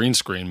 They're on green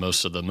screen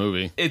most of the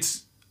movie.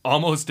 it's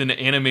almost an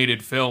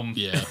animated film,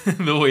 Yeah.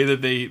 the way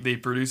that they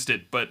produced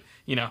it. But,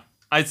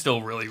 I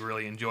still really,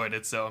 really enjoyed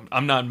it, so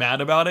I'm not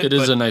mad about it. It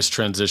is a nice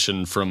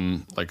transition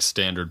from like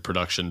standard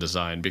production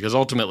design, because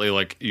ultimately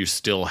like you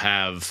still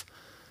have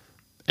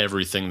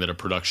everything that a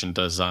production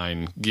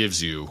design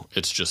gives you.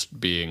 It's just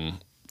being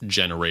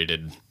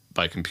generated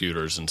by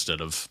computers instead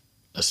of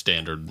a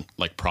standard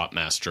like prop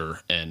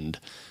master and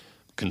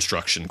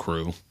construction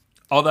crew.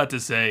 All that to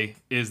say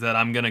is that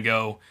I'm going to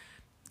go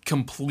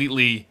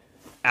completely,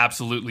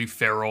 absolutely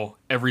feral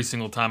every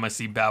single time I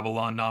see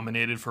Babylon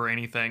nominated for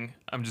anything.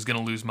 I'm just going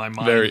to lose my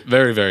mind. Very,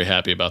 very, very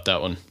happy about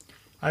that one.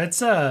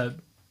 It's a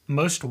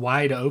most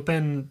wide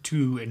open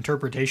to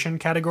interpretation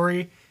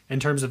category in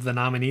terms of the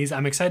nominees.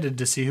 I'm excited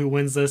to see who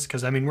wins this,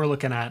 because we're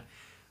looking at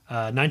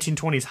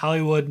 1920s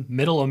Hollywood,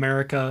 Middle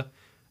America,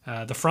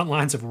 the front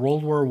lines of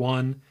World War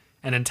I,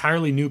 an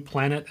entirely new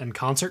planet and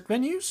concert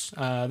venues.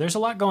 There's a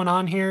lot going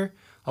on here,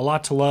 a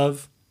lot to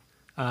love.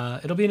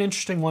 It'll be an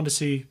interesting one to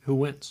see who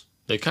wins.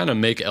 They kind of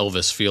make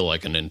Elvis feel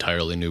like an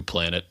entirely new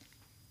planet.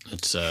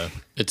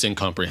 It's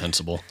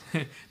incomprehensible.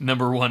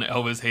 Number one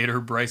Elvis hater,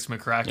 Bryce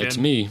McCracken. It's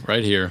me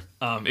right here.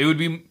 It would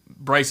be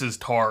Bryce's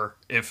tar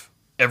if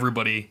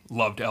everybody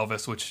loved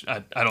Elvis, which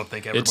I don't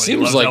think everybody It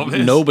seems loves like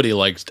Elvis. nobody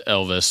liked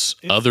Elvis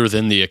other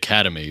than the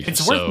Academy.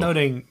 It's worth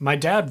noting, my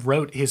dad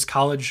wrote his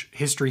college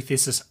history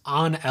thesis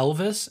on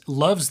Elvis,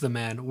 loves the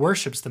man,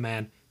 worships the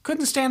man,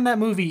 couldn't stand that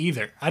movie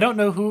either. I don't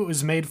know who it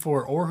was made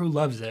for or who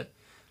loves it.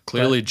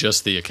 Clearly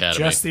just the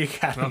Academy. Just the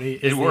Academy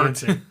is it the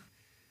worked. answer.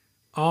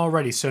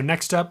 Alrighty, so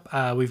next up,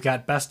 we've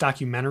got Best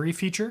Documentary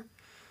Feature.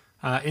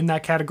 In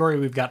that category,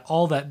 we've got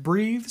All That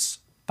Breathes,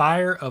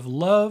 Fire of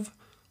Love,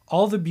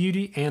 All the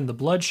Beauty and the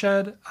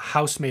Bloodshed, A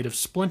House Made of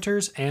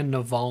Splinters, and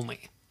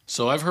Navalny.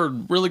 So I've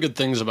heard really good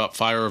things about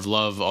Fire of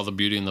Love, All the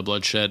Beauty and the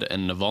Bloodshed,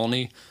 and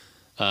Navalny.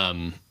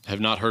 Have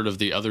not heard of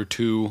the other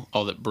two,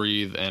 All That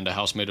Breathe and A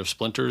House Made of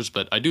Splinters,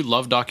 but I do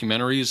love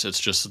documentaries. It's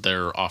just that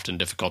they're often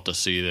difficult to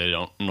see. They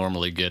don't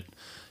normally get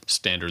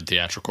standard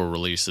theatrical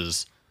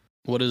releases.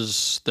 What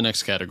is the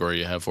next category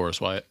you have for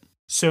us, Wyatt?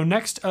 So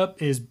next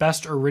up is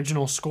Best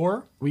Original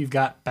Score. We've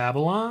got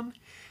Babylon,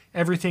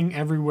 Everything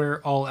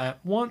Everywhere All at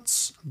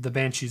Once, The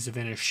Banshees of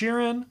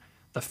Inisherin,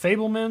 The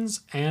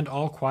Fabelmans, and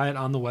All Quiet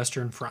on the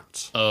Western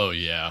Front. Oh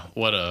yeah,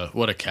 what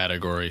a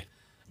category.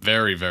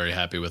 Very, very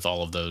happy with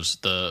all of those.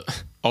 The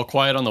All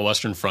Quiet on the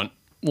Western Front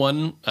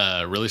one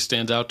really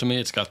stands out to me.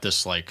 It's got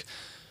this like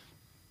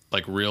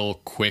real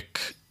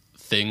quick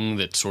thing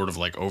that sort of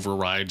like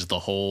overrides the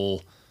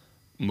whole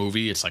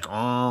movie. It's like,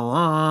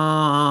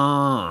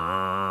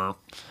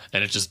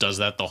 and it just does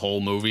that the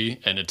whole movie,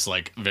 and it's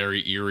like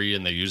very eerie,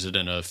 and they use it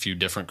in a few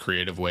different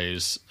creative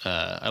ways.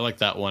 I like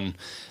that one.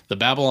 The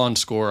Babylon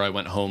score, I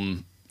went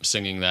home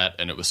singing that,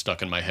 and it was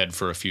stuck in my head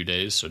for a few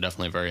days, so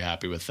definitely very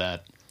happy with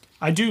that.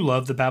 I do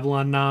love the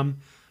Babylon nom,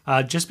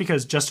 just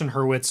because Justin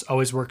Hurwitz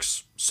always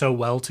works so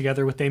well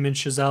together with Damien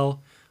Chazelle.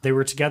 They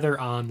were together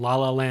on La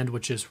La Land,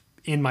 which is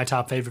in my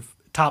top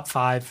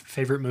 5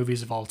 favorite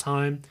movies of all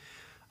time.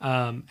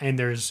 And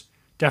there's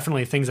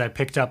definitely things I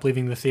picked up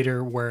leaving the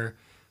theater where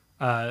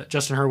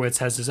Justin Hurwitz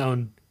has his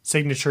own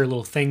signature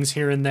little things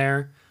here and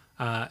there.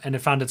 And it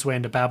found its way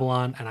into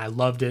Babylon, and I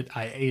loved it.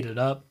 I ate it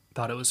up.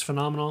 Thought it was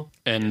phenomenal.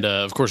 And,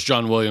 of course,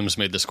 John Williams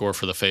made the score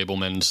for The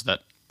Fabelmans.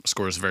 That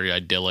score is very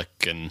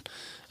idyllic, and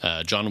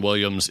John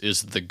Williams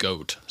is the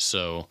GOAT.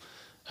 So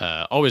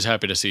always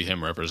happy to see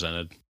him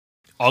represented.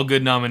 All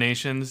good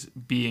nominations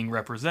being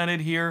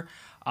represented here.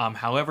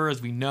 However,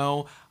 as we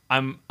know,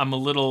 I'm a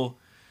little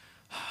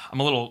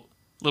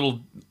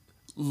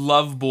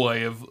love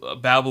boy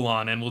of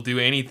Babylon, and will do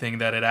anything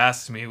that it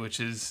asks me, which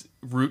is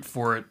root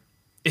for it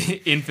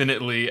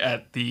infinitely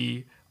at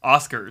the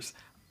Oscars.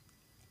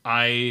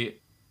 I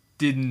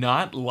did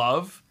not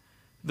love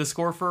the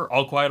score for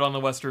All Quiet on the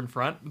Western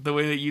Front the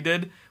way that you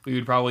did. We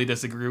would probably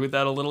disagree with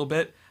that a little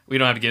bit. We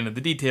don't have to get into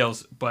the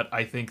details, but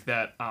I think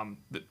that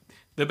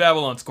the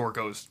Babylon score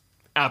goes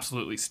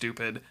absolutely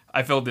stupid.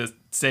 I felt the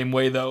same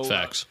way, though.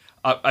 Facts.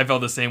 I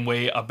felt the same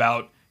way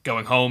about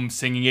Going Home,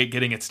 singing it,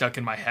 getting it stuck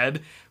in my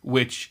head,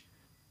 which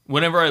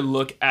whenever I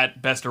look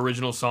at Best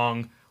Original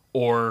Song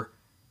or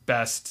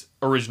Best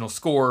Original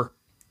Score,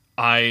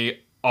 I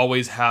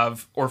always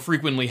have, or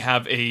frequently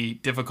have, a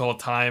difficult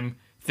time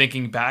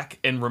thinking back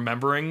and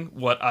remembering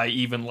what I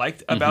even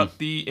liked about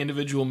the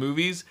individual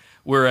movies,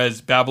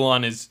 whereas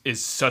Babylon is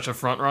such a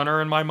front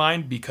runner in my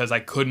mind because I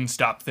couldn't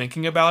stop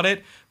thinking about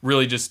it.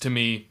 Really, just to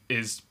me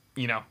is,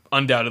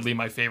 undoubtedly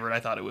my favorite. I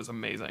thought it was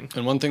amazing.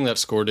 And one thing that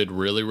score did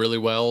really, really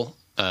well,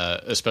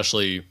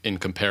 especially in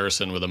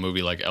comparison with a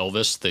movie like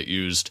Elvis that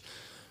used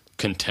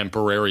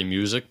contemporary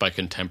music by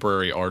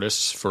contemporary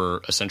artists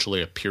for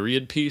essentially a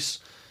period piece,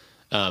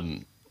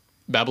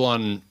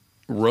 Babylon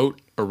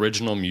wrote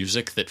original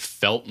music that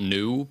felt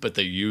new, but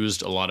they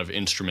used a lot of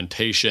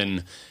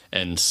instrumentation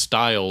and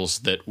styles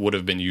that would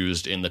have been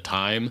used in the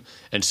time.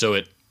 And so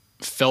it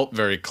felt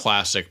very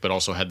classic, but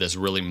also had this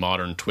really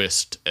modern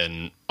twist.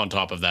 And on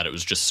top of that, it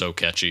was just so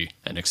catchy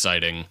and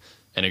exciting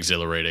and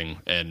exhilarating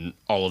and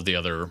all of the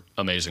other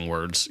amazing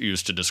words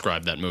used to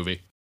describe that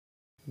movie.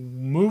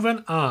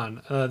 Moving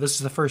on. This is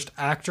the first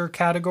actor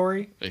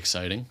category.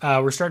 Exciting.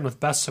 We're starting with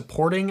Best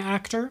Supporting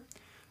Actor.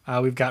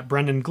 We've got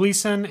Brendan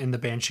Gleeson in The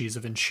Banshees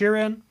of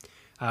Inisherin,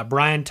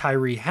 Brian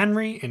Tyree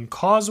Henry in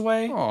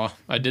Causeway. Oh,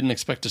 I didn't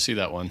expect to see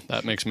that one.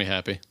 That makes me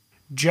happy.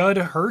 Judd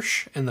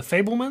Hirsch in The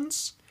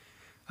Fabelmans,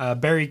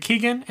 Barry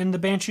Keoghan in The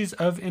Banshees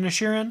of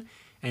Inisherin,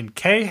 and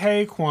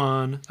Ke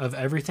Kwan of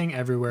Everything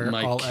Everywhere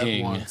My All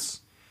king. at Once.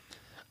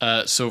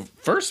 So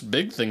first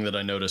big thing that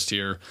I noticed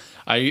here,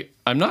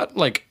 I'm not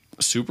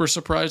super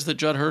surprised that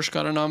Judd Hirsch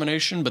got a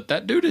nomination, but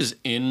that dude is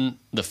in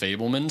The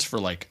Fabelmans for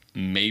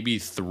maybe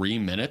 3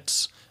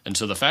 minutes. And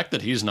so the fact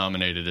that he's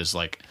nominated is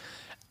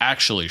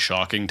actually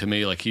shocking to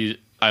me.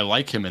 I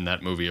like him in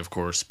that movie, of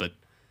course, but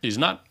he's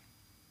not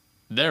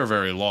there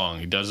very long.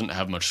 He doesn't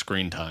have much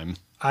screen time.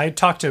 I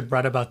talked to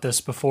Brett about this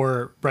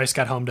before Bryce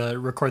got home to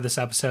record this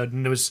episode,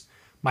 and it was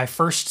my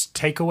first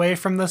takeaway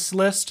from this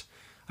list.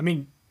 I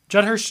mean,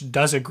 Judd Hirsch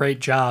does a great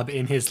job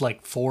in his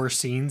 4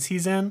 scenes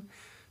he's in.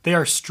 They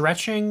are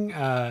stretching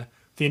the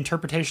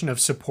interpretation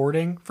of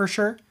supporting for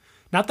sure.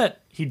 Not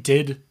that he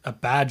did a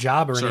bad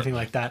job or anything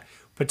like that,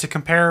 but to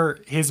compare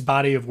his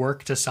body of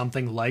work to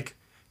something like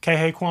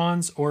Ke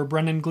Kwan's or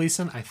Brendan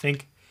Gleeson, I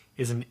think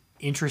is an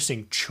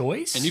interesting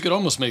choice. And you could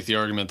almost make the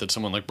argument that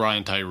someone like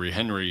Brian Tyree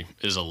Henry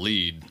is a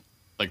lead.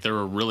 There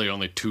were really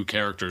only 2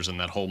 characters in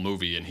that whole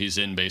movie, and he's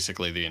in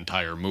basically the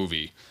entire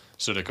movie.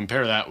 So to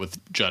compare that with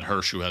Judd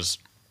Hirsch, who has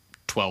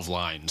 12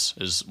 lines,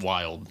 is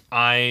wild.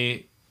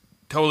 I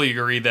totally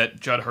agree that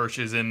Judd Hirsch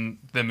is in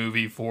the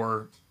movie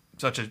for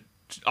such a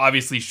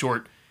obviously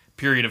short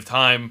period of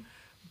time,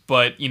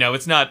 but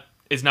it's not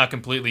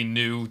completely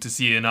new to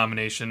see a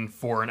nomination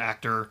for an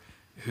actor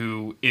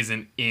who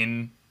isn't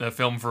in the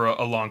film for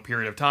a long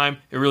period of time.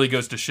 It really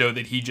goes to show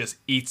that he just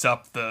eats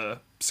up the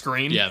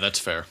screen. Yeah, that's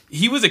fair.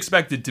 He was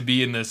expected to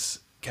be in this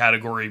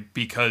category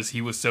because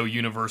he was so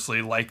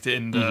universally liked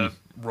in the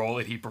role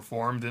that he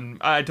performed, and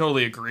I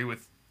totally agree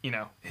with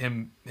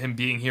him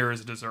being here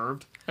as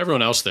deserved.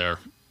 Everyone else there,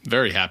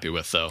 very happy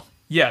with, though.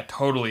 Yeah,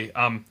 totally.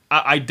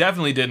 I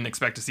definitely didn't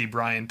expect to see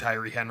Brian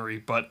Tyree Henry,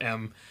 but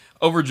am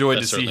overjoyed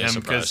That's to see him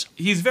because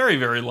he's very,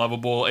 very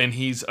lovable, and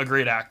he's a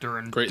great actor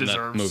and great deserves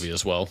in that movie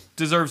as well.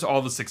 Deserves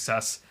all the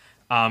success.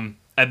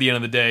 At the end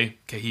of the day,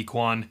 Ke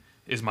Kwan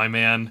is my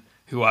man,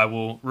 who I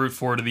will root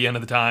for to the end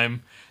of the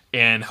time,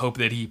 and hope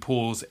that he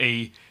pulls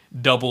a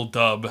double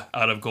dub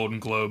out of Golden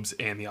Globes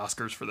and the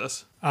Oscars for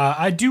this.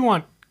 I do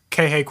want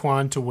Ke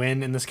Kwan to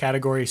win in this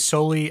category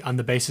solely on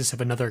the basis of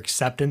another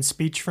acceptance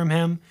speech from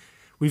him.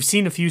 We've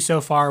seen a few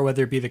so far,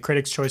 whether it be the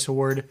Critics' Choice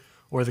Award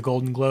or the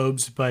Golden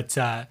Globes, but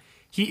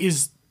he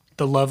is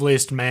the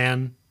loveliest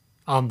man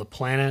on the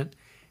planet,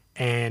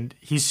 and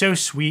he's so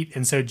sweet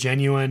and so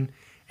genuine,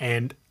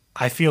 and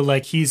I feel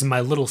like he's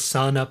my little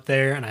son up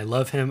there, and I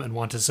love him and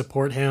want to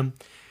support him.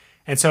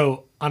 And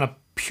so on a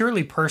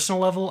purely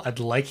personal level, I'd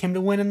like him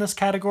to win in this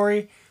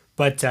category,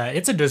 but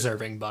it's a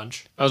deserving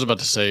bunch. I was about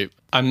to say,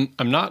 I'm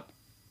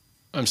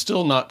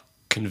still not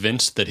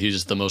convinced that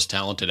he's the most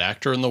talented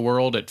actor in the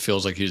world. It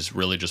feels like he's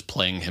really just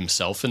playing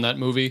himself in that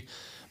movie.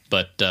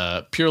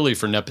 But purely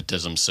for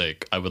nepotism's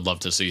sake, I would love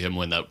to see him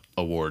win that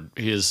award.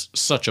 He is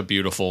such a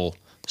beautiful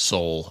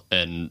soul,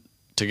 and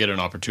to get an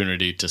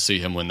opportunity to see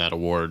him win that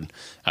award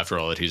after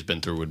all that he's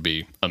been through would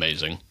be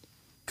amazing.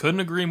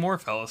 Couldn't agree more,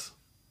 fellas.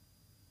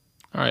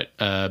 All right,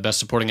 Best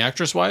Supporting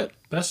Actress, Wyatt?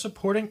 Best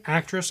Supporting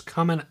Actress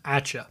coming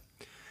at ya.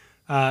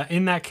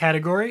 In that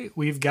category,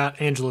 we've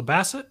got Angela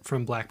Bassett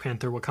from Black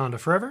Panther Wakanda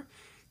Forever,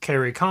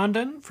 Carrie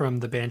Condon from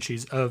The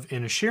Banshees of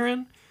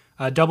Inisherin,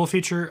 a double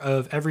feature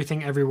of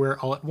Everything Everywhere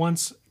All at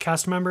Once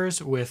cast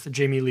members with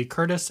Jamie Lee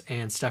Curtis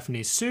and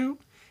Stephanie Hsu,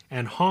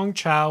 and Hong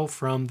Chow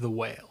from The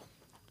Whale.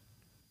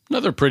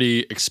 Another pretty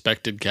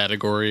expected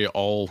category.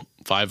 All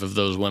 5 of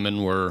those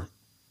women were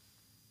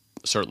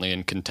certainly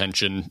in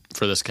contention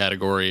for this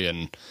category,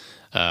 and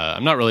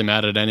I'm not really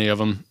mad at any of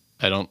them.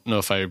 I don't know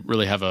if I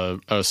really have a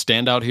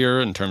standout here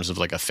in terms of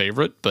like a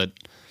favorite, but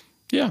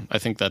yeah, I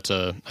think that's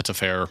a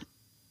fair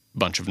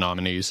bunch of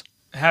nominees.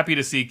 Happy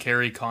to see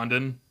Carrie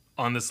Condon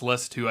on this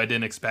list, who I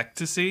didn't expect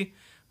to see,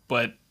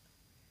 but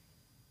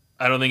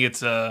I don't think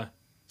it's a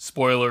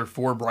spoiler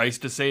for Bryce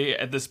to say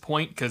at this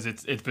point, because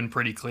it's been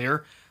pretty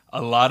clear.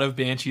 A lot of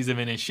Banshees of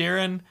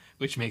Inisherin,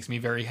 which makes me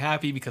very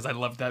happy because I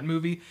loved that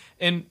movie.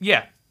 And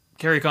yeah,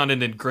 Carrie Condon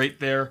did great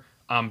there.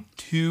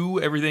 2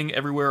 Everything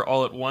Everywhere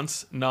All at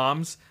Once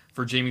noms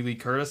for Jamie Lee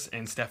Curtis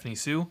and Stephanie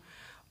Hsu,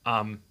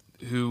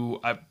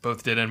 who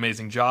both did an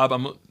amazing job.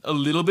 I'm a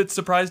little bit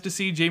surprised to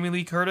see Jamie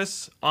Lee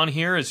Curtis on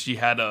here, as she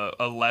had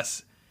a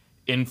less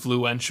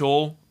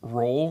influential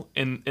role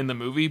in the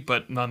movie,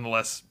 but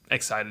nonetheless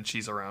excited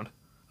she's around.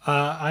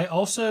 I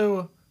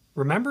also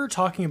remember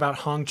talking about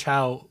Hong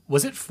Chow.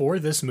 Was it for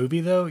this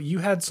movie, though?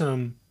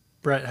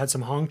 Brett had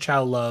some Hong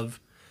Chow love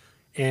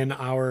in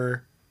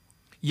our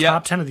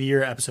top 10 of the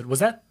year episode. Was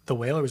that The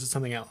Whale, or was it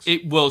something else?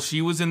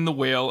 She was in The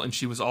Whale, and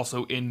she was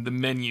also in The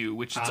Menu,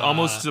 which it's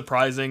almost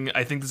surprising.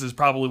 I think this is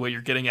probably what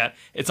you're getting at.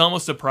 It's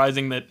almost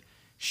surprising that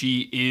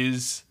she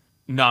is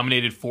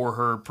nominated for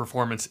her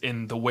performance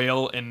in The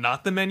Whale and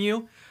not The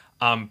Menu,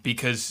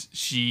 because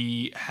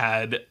she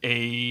had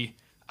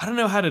I don't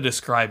know how to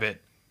describe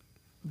it.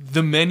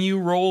 The Menu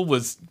role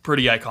was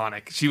pretty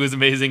iconic. She was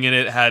amazing in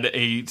it, had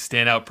a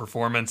standout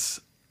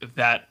performance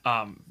that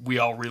we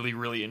all really,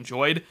 really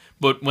enjoyed.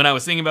 But when I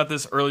was thinking about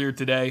this earlier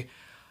today,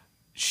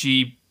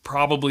 she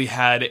probably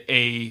had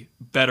a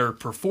better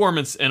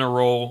performance in a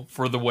role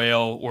for The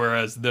Whale,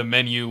 whereas The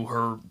Menu,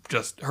 her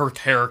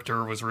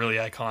character was really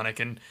iconic,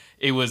 and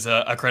it was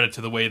a credit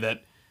to the way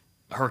that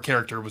her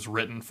character was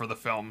written for the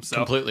film. So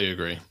completely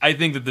agree. I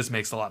think that this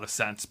makes a lot of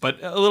sense,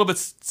 but a little bit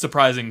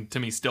surprising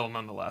to me still,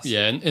 nonetheless.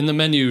 Yeah, in The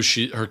Menu,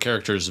 her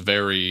character is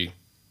very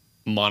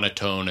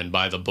monotone and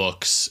by the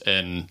books,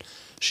 and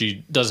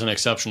she does an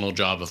exceptional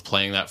job of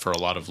playing that for a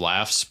lot of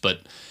laughs,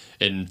 but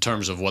in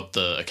terms of what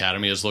the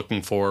Academy is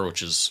looking for,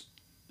 which is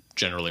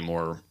generally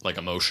more like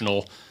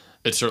emotional,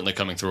 it's certainly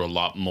coming through a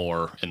lot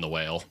more in The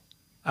Whale.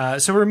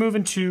 So we're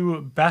moving to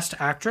Best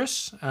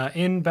Actress.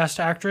 In Best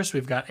Actress,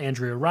 we've got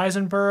Andrea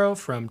Riseborough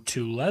from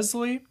To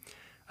Leslie,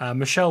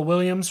 Michelle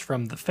Williams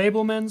from The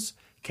Fabelmans,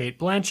 Cate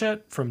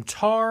Blanchett from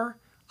Tar,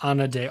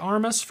 Ana de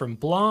Armas from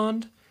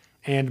Blonde,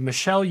 and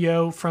Michelle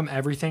Yeoh from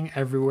Everything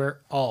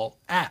Everywhere All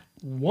at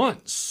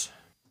Once.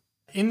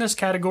 In this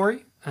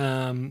category,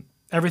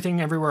 Everything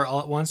Everywhere All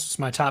at Once is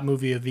my top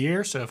movie of the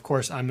year, so of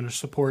course I'm going to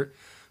support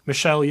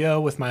Michelle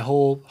Yeoh with my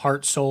whole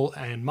heart, soul,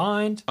 and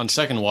mind. On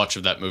second watch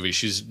of that movie,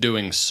 she's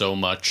doing so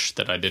much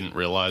that I didn't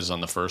realize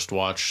on the first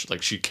watch.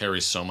 Like, she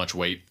carries so much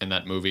weight in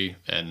that movie,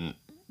 and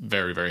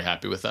very, very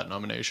happy with that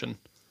nomination.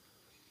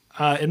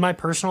 In my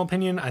personal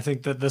opinion, I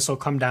think that this will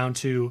come down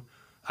to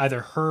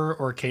either her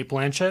or Cate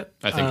Blanchett.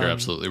 I think you're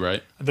absolutely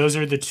right. Those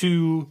are the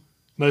 2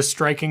 most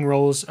striking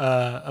roles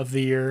of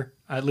the year,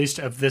 at least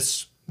of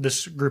this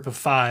group of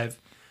 5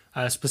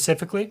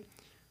 specifically.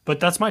 But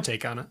that's my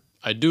take on it.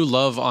 I do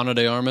love Ana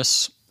de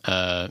Armas.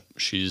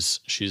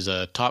 She's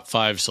a top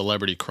 5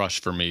 celebrity crush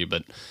for me,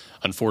 but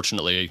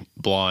unfortunately,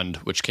 Blonde,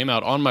 which came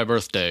out on my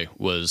birthday,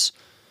 was,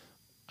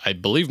 I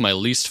believe, my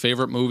least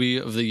favorite movie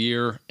of the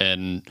year.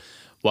 And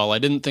while I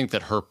didn't think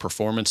that her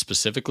performance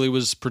specifically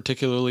was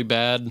particularly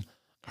bad,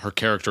 her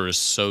character is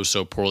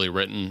so poorly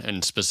written,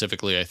 and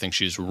specifically, I think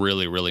she's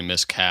really, really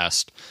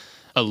miscast.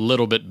 A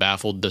little bit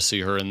baffled to see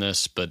her in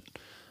this, but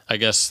I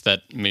guess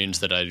that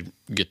means that I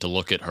get to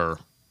look at her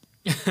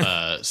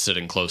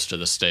sitting close to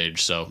the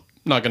stage, so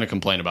not going to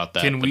complain about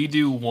that. Can we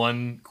do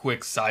one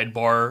quick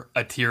sidebar,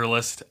 a tier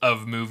list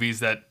of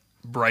movies that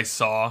Bryce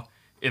saw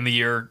in the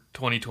year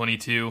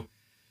 2022?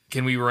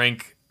 Can we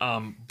rank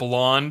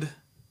Blonde,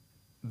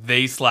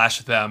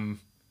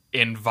 They/Them,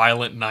 in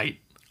Violent Night?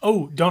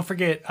 Oh, don't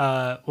forget,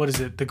 what is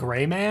it, The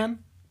Gray Man?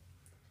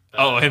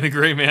 And The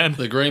Gray Man?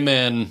 The Gray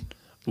Man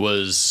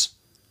was...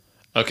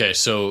 Okay,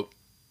 so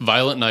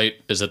Violent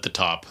Night is at the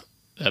top.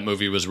 That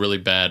movie was really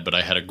bad, but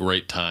I had a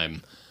great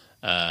time.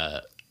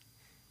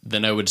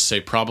 Then I would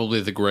say probably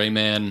The Gray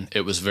Man.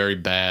 It was very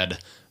bad,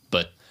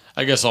 but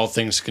I guess all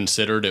things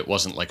considered, it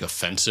wasn't like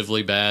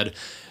offensively bad.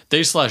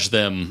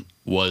 They/Them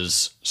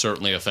was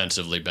certainly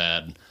offensively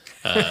bad,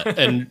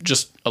 and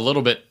just a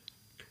little bit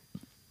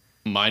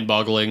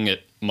mind-boggling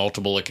at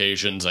multiple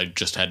occasions. I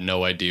just had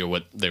no idea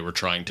what they were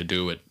trying to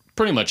do at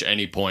pretty much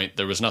any point.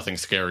 There was nothing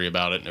scary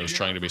about it, and it was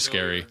trying to be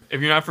scary.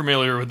 If you're not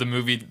familiar with the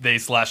movie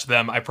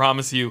They/Them, I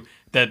promise you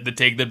that the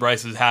take that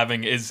Bryce is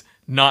having is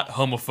not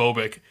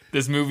homophobic.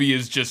 This movie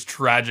is just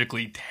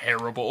tragically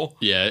terrible.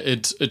 Yeah,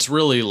 it's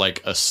really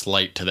like a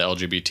slight to the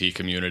LGBT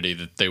community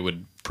that they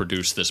would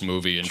produce this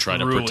movie and try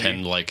to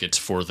pretend like it's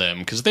for them,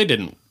 because they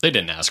didn't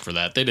ask for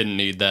that. They didn't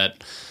need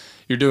that.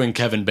 You're doing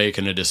Kevin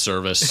Bacon a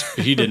disservice.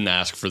 He didn't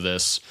ask for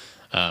this.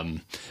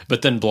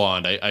 But then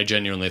Blonde, I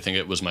genuinely think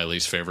it was my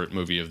least favorite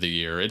movie of the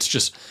year. It's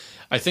just,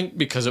 I think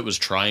because it was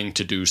trying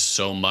to do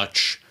so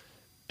much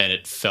and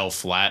it fell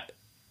flat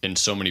in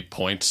so many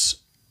points,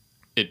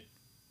 it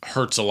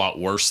hurts a lot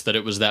worse that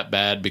it was that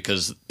bad,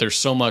 because there's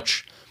so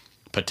much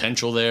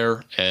potential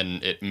there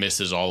and it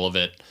misses all of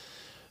it.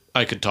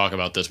 I could talk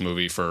about this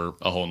movie for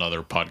a whole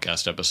nother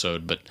podcast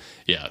episode, but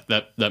yeah,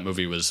 that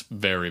movie was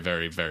very,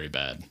 very, very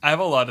bad. I have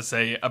a lot to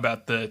say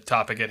about the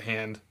topic at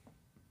hand,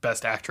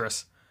 Best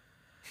Actress.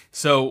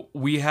 So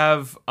we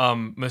have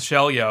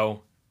Michelle Yeoh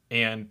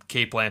and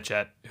Cate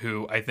Blanchett,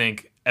 who I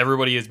think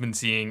everybody has been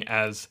seeing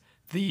as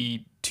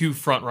the two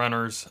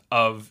frontrunners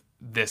of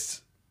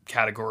this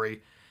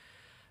category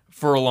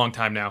for a long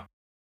time now.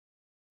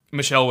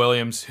 Michelle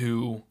Williams,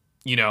 who,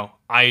 you know,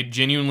 I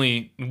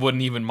genuinely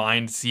wouldn't even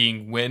mind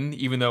seeing win,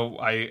 even though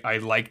I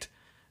liked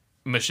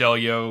Michelle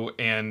Yeoh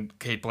and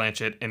Cate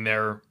Blanchett in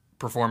their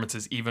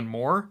performances even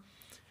more.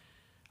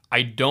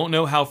 I don't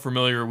know how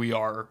familiar we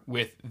are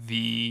with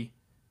the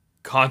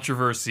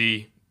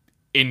controversy,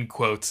 in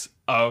quotes,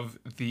 of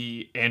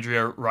the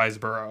Andrea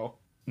Riseborough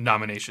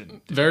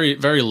nomination. Very,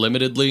 very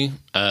limitedly.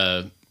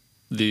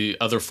 The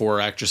other four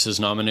actresses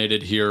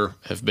nominated here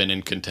have been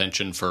in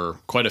contention for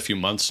quite a few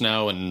months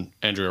now, and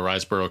Andrea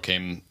Riseborough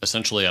came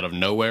essentially out of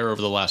nowhere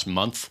over the last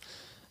month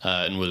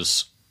and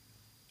was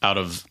out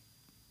of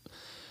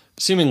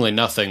seemingly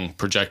nothing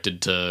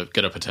projected to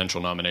get a potential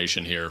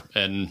nomination here.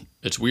 And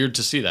it's weird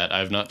to see that.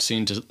 I've not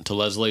seen to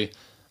Leslie.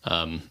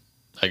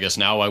 I guess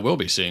now I will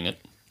be seeing it.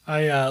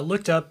 I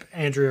looked up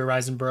Andrea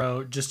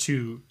Riseborough just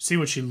to see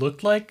what she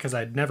looked like, because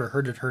I'd never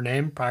heard of her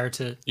name prior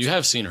to... You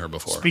have seen her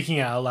before. Speaking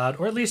it out loud,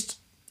 or at least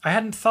I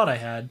hadn't thought I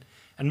had.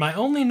 And my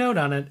only note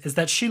on it is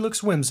that she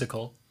looks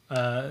whimsical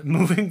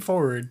moving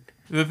forward.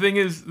 The thing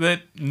is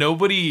that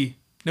nobody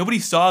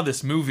saw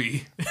this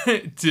movie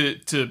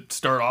to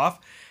start off,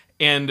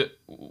 and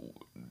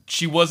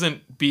she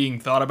wasn't being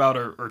thought about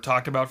or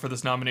talked about for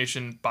this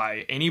nomination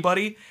by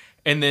anybody.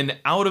 And then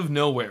out of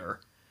nowhere,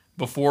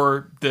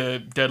 before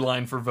the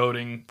deadline for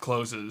voting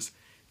closes,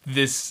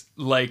 this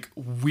like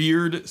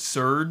weird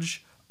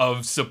surge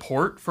of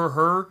support for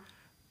her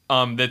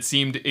that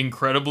seemed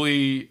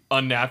incredibly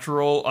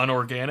unnatural,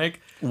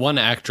 unorganic. One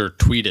actor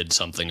tweeted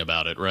something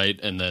about it, right?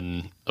 And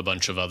then a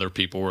bunch of other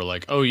people were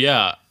like, oh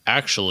yeah,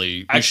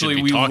 actually we should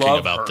be talking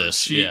about this.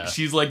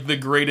 She's like the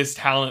greatest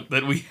talent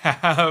that we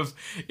have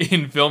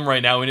in film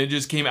right now, and it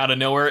just came out of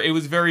nowhere. It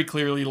was very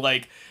clearly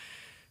like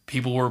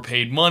people were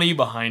paid money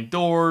behind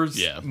doors.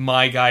 Yeah.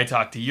 My guy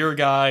talked to your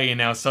guy, and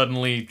now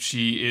suddenly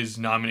she is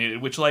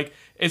nominated, which like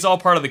it's all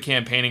part of the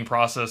campaigning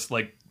process,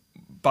 like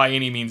by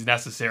any means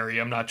necessary.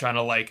 I'm not trying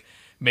to like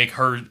make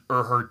her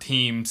or her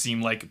team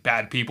seem like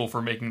bad people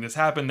for making this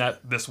happen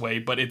this way,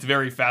 but it's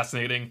very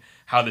fascinating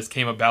how this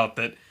came about,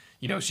 that,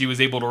 you know, she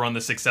was able to run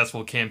the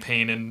successful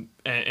campaign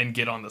and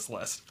get on this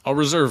list. I'll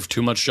reserve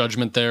too much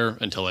judgment there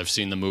until I've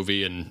seen the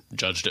movie and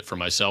judged it for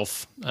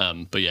myself.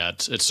 But yeah,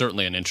 it's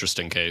certainly an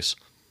interesting case.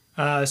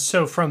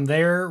 So from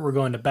there, we're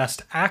going to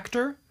Best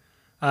Actor.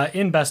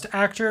 In Best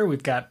Actor,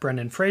 we've got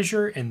Brendan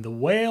Fraser in The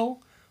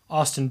Whale,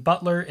 Austin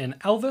Butler in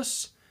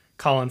Elvis,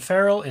 Colin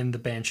Farrell in The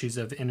Banshees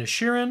of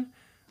Inisherin,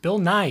 Bill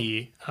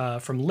Nighy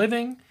from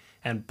Living,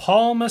 and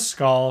Paul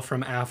Mescal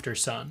from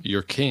Aftersun.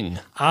 Your king.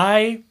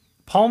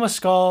 Paul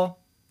Mescal,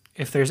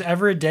 if there's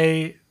ever a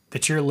day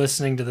that you're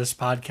listening to this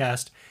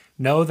podcast,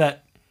 know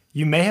that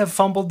you may have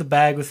fumbled the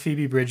bag with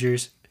Phoebe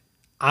Bridgers.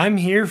 I'm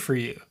here for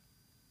you.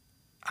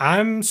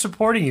 I'm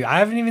supporting you. I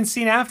haven't even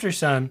seen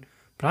Aftersun,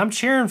 but I'm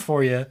cheering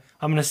for you.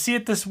 I'm going to see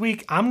it this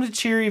week. I'm going to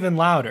cheer even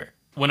louder.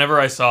 Whenever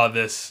I saw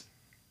this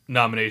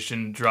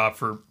nomination drop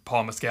for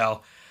Paul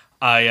Mescal,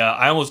 I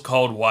almost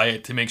called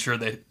Wyatt to make sure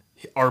that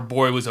our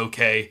boy was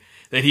okay,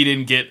 that he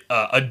didn't get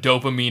a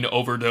dopamine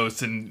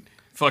overdose and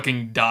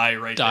fucking die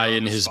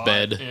in his spot.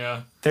 bed.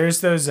 Yeah.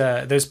 There's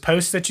those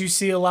posts that you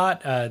see a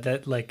lot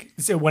that like,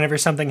 so whenever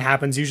something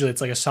happens, usually it's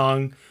like a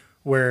song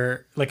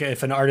where, like,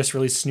 if an artist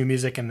releases new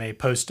music and they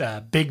post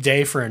big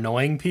day for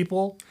annoying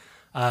people.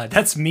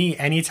 That's me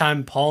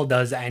anytime Paul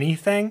does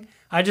anything.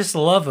 I just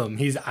love him.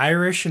 He's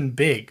Irish and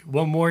big.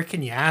 What more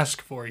can you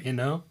ask for, you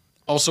know?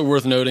 Also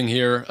worth noting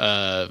here,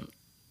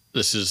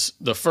 this is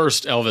the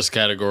first Elvis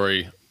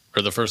category,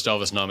 or the first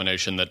Elvis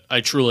nomination that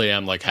I truly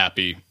am like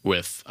happy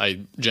with.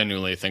 I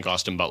genuinely think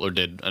Austin Butler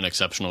did an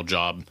exceptional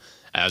job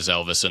as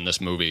Elvis in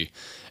this movie.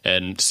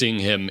 And seeing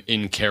him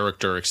in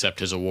character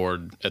accept his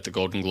award at the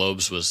Golden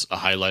Globes was a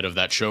highlight of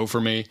that show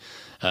for me.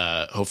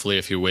 Hopefully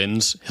if he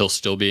wins, he'll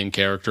still be in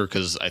character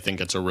because I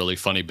think it's a really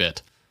funny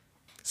bit.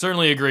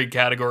 Certainly a great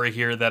category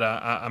here that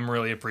I'm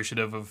really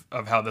appreciative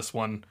of how this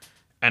one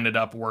ended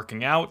up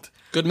working out.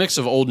 Good mix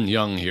of old and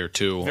young here,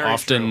 too. Very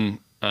Often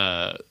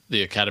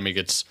the Academy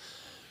gets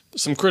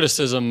some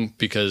criticism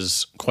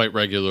because quite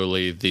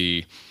regularly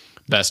the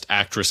Best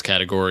Actress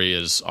category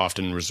is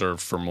often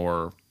reserved for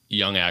more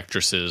young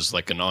actresses,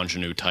 like an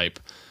ingenue type.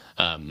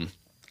 And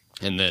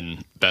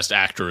then Best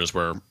Actor is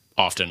where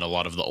often a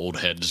lot of the old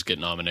heads get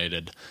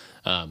nominated.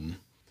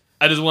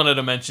 I just wanted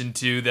to mention,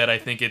 too, that I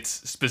think it's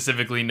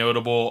specifically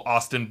notable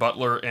Austin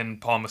Butler and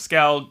Paul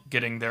Mescal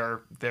getting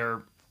their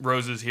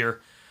roses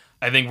here.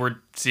 I think we're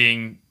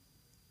seeing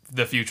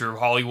the future of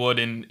Hollywood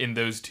in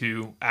those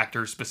two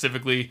actors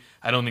specifically.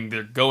 I don't think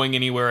they're going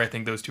anywhere. I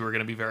think those two are going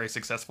to be very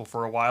successful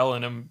for a while,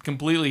 and I'm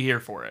completely here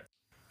for it.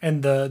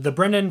 And the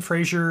Brendan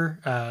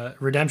Fraser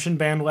redemption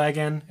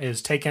bandwagon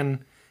is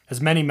taken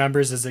as many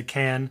members as it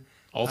can.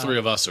 All three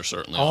of us are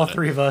certainly All on it.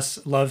 three of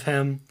us love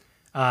him.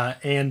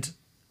 And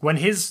when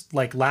his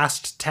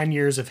last 10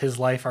 years of his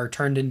life are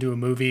turned into a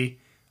movie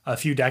a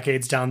few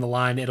decades down the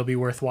line, it'll be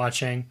worth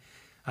watching.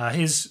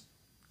 His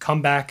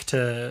comeback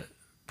to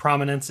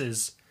prominence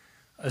is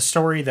a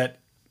story that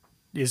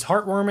is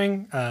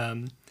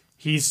heartwarming.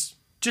 He's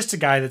just a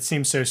guy that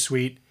seems so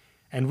sweet,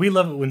 and we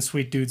love it when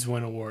sweet dudes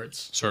win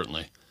awards.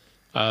 Certainly.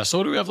 So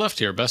what do we have left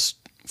here? Best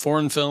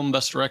foreign film,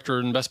 Best Director,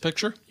 and Best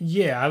Picture?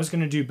 Yeah, I was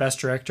going to do Best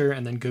Director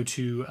and then go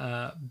to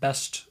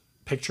Best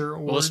Picture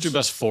awards. Well, let's do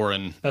Best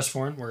Foreign. Best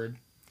Foreign, word.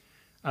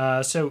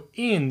 So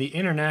in the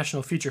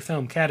International Feature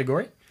Film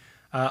category,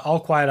 All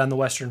Quiet on the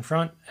Western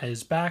Front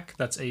is back.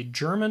 That's a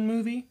German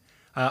movie.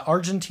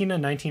 Argentina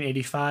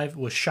 1985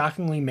 was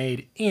shockingly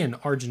made in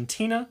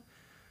Argentina.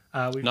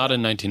 Not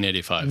in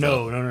 1985.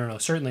 No,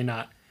 certainly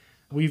not.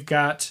 We've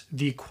got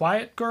The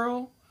Quiet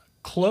Girl,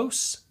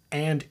 Close,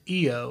 and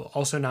EO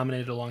also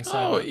nominated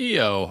alongside. Oh,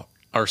 EO,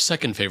 our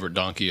second favorite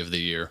donkey of the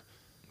year.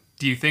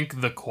 Do you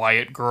think The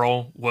Quiet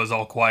Girl was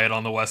All Quiet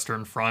on the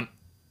Western Front?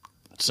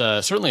 It's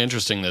certainly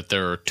interesting that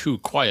there are two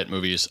quiet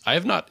movies. I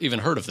have not even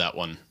heard of that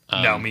one.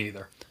 No, me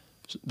either.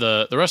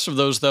 The rest of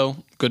those,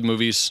 though, good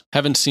movies.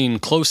 Haven't seen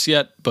Close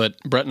yet, but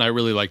Brett and I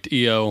really liked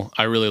EO.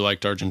 I really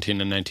liked Argentina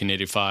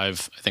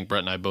 1985. I think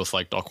Brett and I both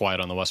liked All Quiet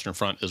on the Western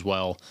Front as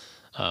well.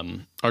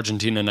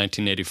 Argentina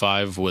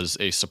 1985 was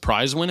a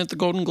surprise win at the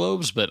Golden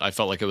Globes, but I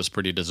felt like it was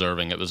pretty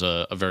deserving. It was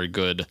a very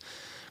good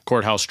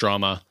courthouse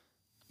drama.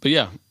 But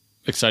yeah,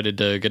 excited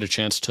to get a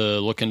chance to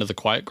look into The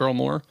Quiet Girl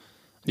more.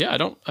 Yeah,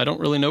 I don't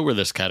really know where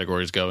this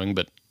category is going,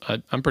 but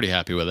I'm pretty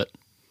happy with it.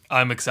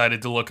 I'm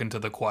excited to look into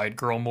The Quiet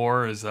Girl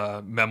more as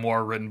a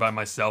memoir written by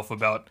myself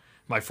about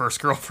my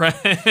first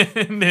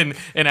girlfriend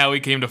and how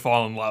we came to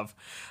fall in love.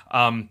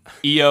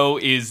 EO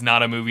is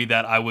not a movie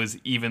that I was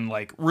even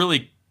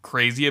really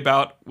crazy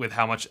about with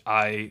how much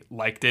I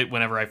liked it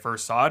whenever I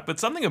first saw it, but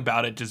something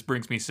about it just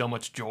brings me so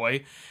much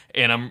joy,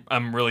 and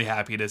I'm really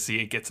happy to see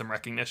it get some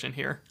recognition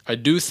here. I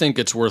do think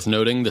it's worth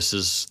noting this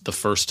is the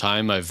first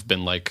time I've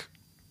been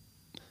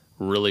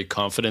really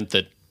confident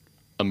that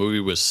a movie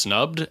was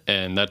snubbed,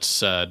 and that's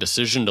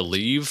Decision to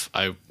Leave.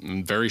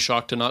 I'm very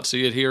shocked to not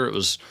see it here. It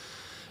was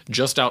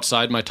just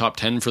outside my top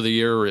 10 for the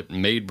year. It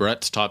made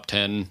Brett's top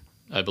 10,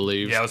 I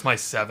believe. Yeah, it was my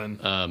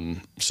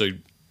 7. So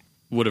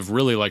would have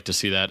really liked to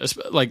see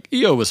that.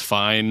 EO was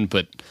fine,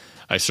 but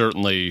I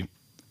certainly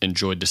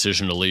enjoyed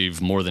Decision to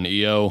Leave more than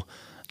EO.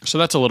 So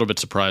that's a little bit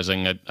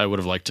surprising. I would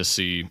have liked to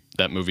see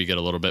that movie get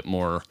a little bit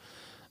more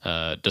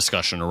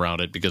discussion around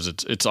it because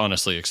it's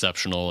honestly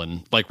exceptional,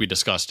 and like we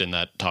discussed in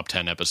that top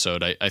 10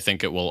 episode, I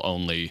think it will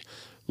only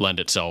lend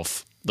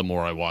itself the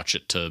more I watch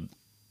it to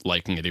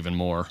liking it even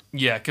more.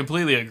 Yeah,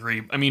 completely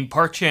agree. I mean,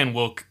 Park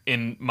Chan-wook,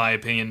 in my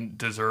opinion,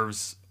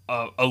 deserves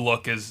a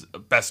look as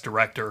best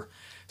director,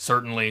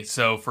 certainly.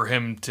 So for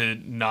him to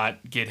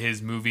not get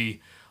his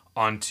movie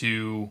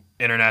onto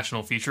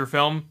international feature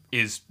film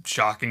is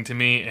shocking to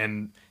me,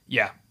 and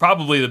yeah,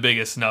 probably the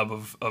biggest snub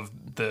of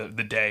the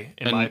day,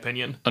 in my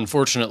opinion.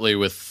 Unfortunately,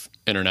 with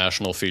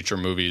international feature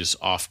movies,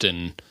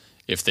 often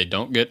if they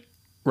don't get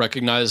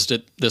recognized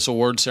at this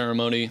award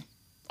ceremony,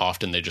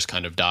 often they just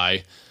kind of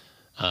die.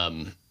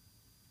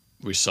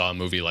 We saw a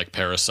movie like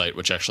Parasite,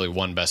 which actually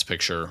won Best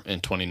Picture in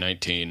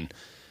 2019.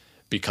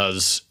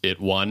 Because it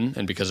won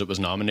and because it was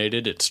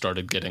nominated, it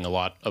started getting a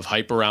lot of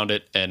hype around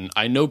it. And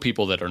I know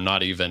people that are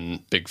not even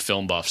big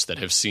film buffs that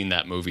have seen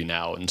that movie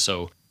now. And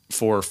so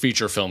for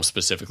feature film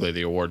specifically,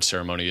 the award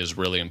ceremony is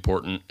really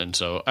important. And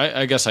so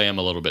I guess I am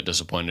a little bit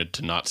disappointed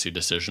to not see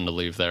Decision to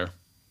Leave there.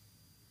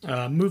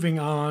 Moving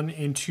on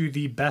into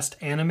the Best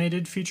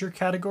Animated Feature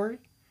category,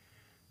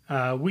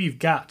 we've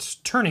got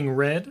Turning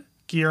Red,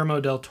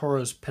 Guillermo del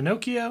Toro's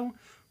Pinocchio,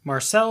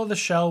 Marcel the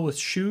Shell with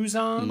Shoes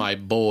On, My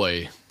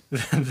boy.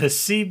 The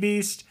Sea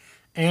Beast,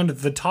 and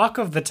the talk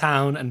of the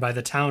town, and by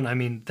the town I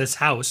mean this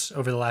house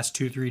over the last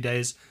 2-3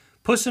 days,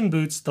 Puss in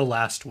Boots: The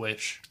Last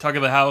Wish. Talk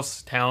of the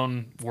house,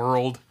 town,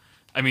 world.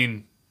 I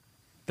mean,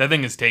 that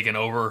thing is taken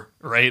over,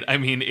 right? I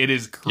mean, it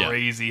is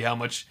crazy how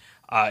much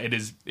it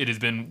has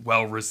been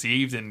well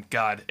received, and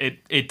God,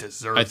 it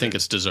deserves. I think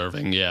it's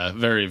deserving. Yeah,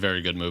 very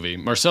very good movie.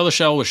 Marcel the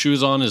Shell with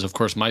Shoes On is of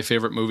course my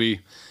favorite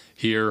movie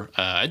here.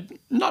 I'm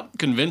not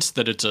convinced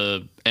that it's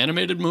a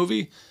animated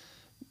movie.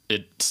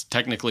 It's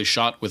technically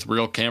shot with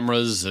real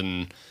cameras,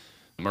 and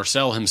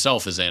Marcel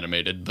himself is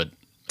animated, but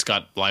it's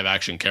got live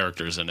action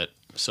characters in it.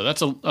 So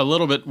that's a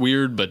little bit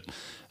weird, but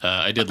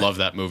I did love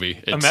that movie.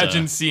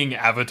 Imagine seeing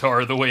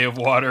Avatar: The Way of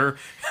Water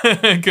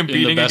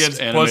competing against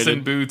Puss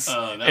in Boots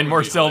and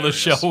Marcel the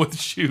Shell with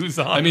shoes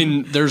on. I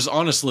mean, there's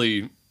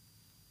honestly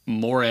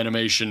more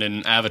animation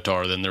in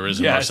Avatar than there is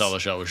in Marcel the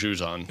Shell with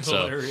shoes on.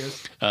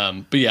 Hilarious.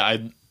 So, but yeah,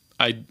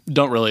 I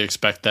don't really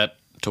expect that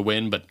to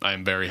win, but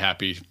I'm very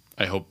happy.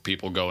 I hope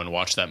people go and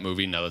watch that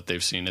movie now that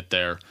they've seen it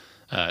there.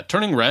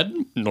 Turning Red,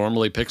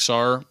 normally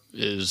Pixar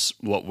is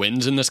what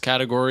wins in this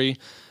category.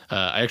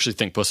 I actually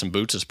think Puss in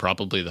Boots is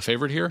probably the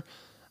favorite here.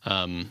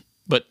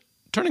 But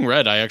Turning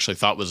Red, I actually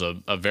thought was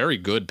a very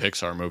good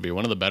Pixar movie,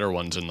 one of the better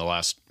ones in the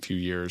last few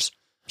years.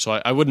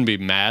 So I wouldn't be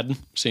mad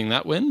seeing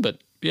that win, but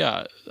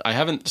yeah, I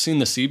haven't seen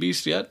The Sea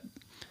Beast yet.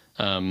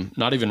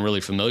 Not even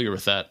really familiar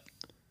with that.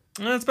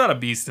 It's about a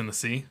beast in the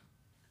sea.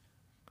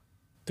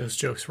 Those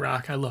jokes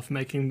rock. I love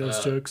making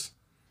those jokes.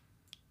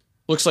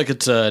 Looks like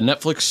it's a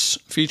Netflix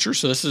feature,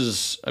 so this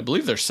is, I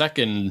believe, their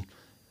second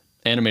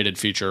animated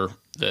feature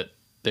that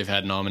they've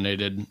had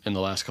nominated in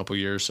the last couple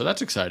years. So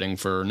that's exciting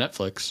for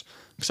Netflix.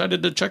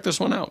 Excited to check this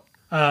one out.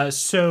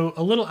 So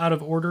a little out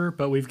of order,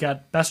 but we've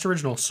got Best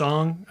Original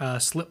Song,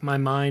 slipped my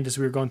mind as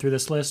we were going through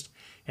this list,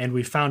 and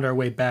we found our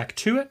way back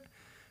to it.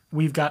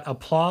 We've got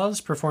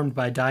Applause, performed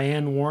by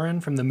Diane Warren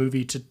from the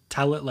movie To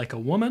Tell It Like a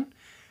Woman.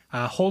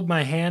 Hold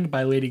My Hand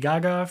by Lady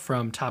Gaga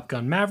from Top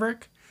Gun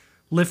Maverick.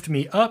 Lift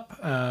Me Up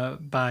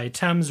by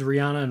Thames,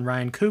 Rihanna, and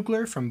Ryan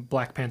Coogler from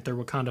Black Panther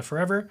Wakanda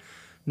Forever.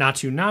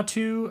 Naatu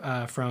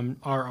Naatu from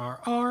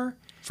RRR.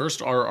 First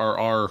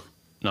RRR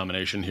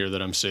nomination here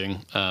that I'm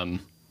seeing.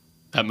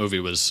 That movie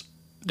was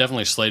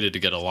definitely slated to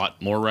get a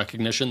lot more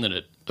recognition than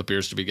it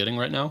appears to be getting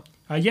right now.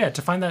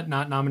 To find that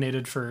not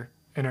nominated for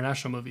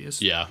international movie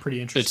is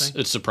pretty interesting.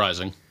 It's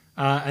surprising.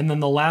 And then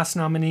the last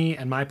nominee,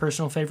 and my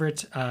personal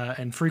favorite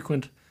and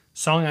frequent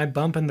song I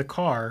bump in the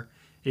car,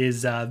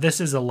 is This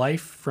Is a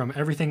Life from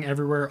Everything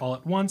Everywhere All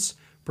at Once,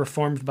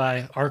 performed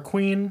by our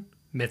queen,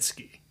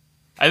 Mitski.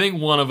 I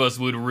think one of us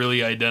would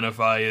really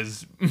identify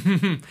as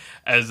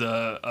as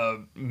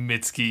a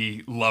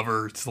Mitski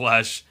lover /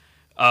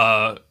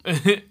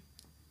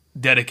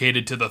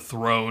 dedicated to the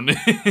throne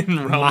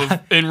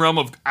in realm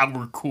of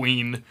our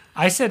queen.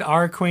 I said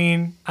our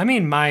queen. I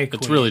mean my queen.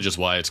 It's really just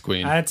Wyatt's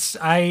queen.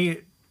 I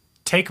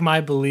take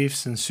my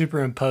beliefs and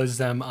superimpose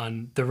them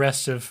on the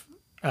rest of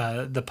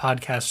the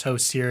podcast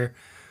hosts here.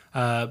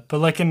 But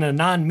like in a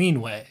non-mean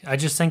way. I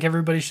just think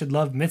everybody should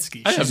love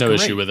Mitski. I have no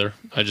issue with her.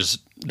 I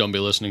just don't be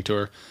listening to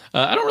her.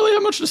 I don't really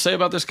have much to say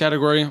about this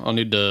category. I'll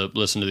need to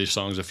listen to these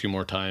songs a few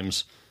more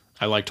times.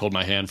 I liked Hold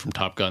My Hand from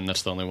Top Gun.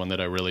 That's the only one that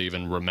I really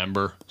even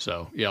remember.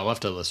 So, yeah, I'll have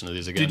to listen to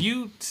these again. Did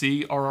you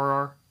see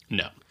RRR?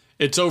 No.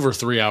 It's over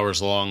 3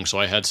 hours long, so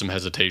I had some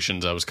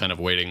hesitations. I was kind of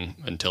waiting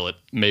until it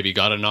maybe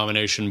got a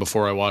nomination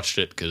before I watched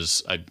it,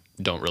 because I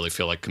don't really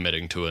feel like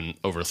committing to an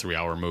over 3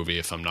 hour movie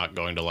if I'm not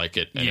going to like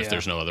it and if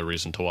there's no other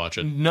reason to watch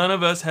it. None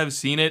of us have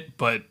seen it,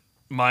 but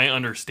my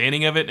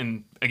understanding of it,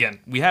 and again,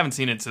 we haven't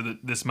seen it, so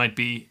this might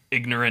be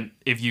ignorant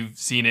if you've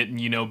seen it and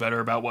you know better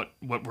about what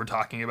we're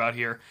talking about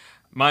here.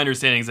 My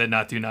understanding is that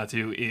Naatu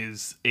Naatu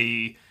is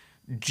a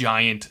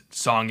giant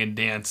song and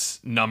dance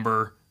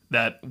number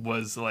that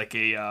was like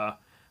a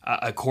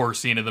core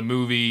scene of the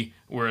movie,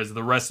 whereas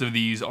the rest of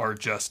these are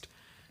just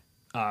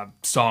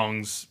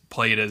songs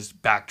played as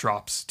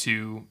backdrops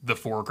to the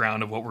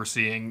foreground of what we're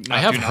seeing. I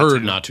have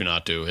heard Naatu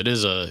Naatu.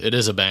 It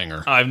is a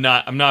banger. I'm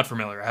not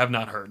familiar. I have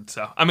not heard,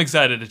 so I'm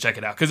excited to check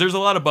it out because there's a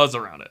lot of buzz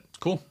around it.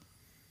 Cool.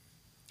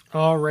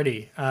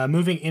 Alrighty,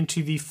 moving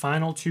into the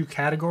final two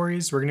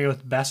categories, we're going to go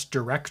with Best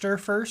Director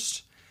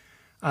first.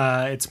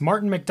 It's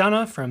Martin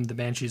McDonagh from The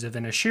Banshees of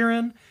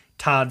Inisherin,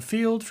 Todd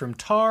Field from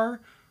Tar,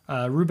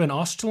 Ruben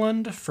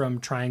Östlund from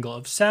Triangle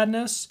of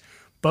Sadness,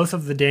 both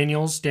of the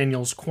Daniels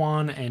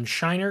Kwan and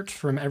Scheinert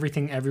from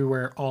Everything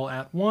Everywhere All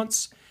at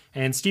Once,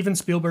 and Steven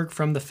Spielberg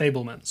from The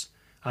Fabelmans.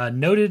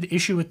 Noted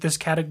issue with this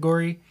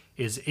category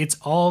is it's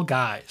all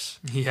guys.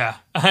 Yeah,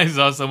 I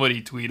saw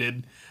somebody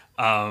tweeted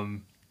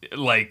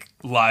like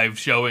live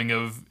showing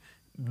of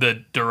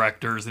the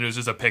directors, and it was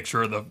just a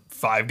picture of the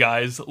Five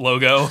Guys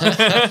logo.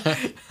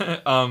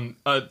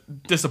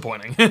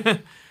 Disappointing.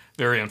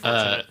 Very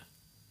unfortunate.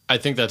 I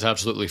think that's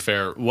absolutely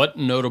fair. What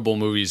notable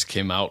movies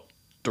came out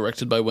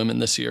directed by women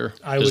this year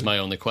is my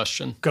only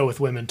question. Go with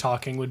Women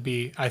Talking would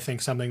be, I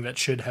think, something that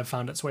should have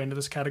found its way into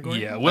this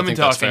category. Yeah, Women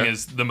Talking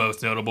is the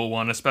most notable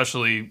one,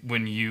 especially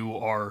when you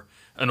are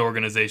an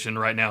organization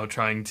right now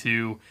trying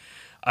to,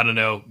 I don't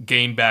know,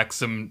 gain back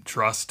some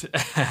trust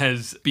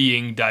as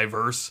being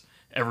diverse.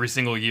 Every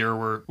single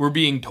year we're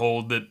being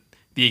told that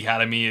the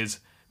Academy is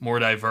more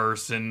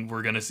diverse and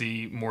we're going to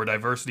see more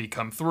diversity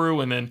come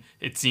through. And then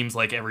it seems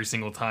like every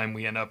single time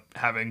we end up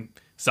having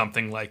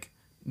something like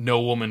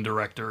no woman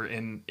director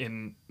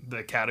in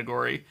the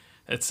category.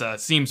 It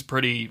seems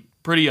pretty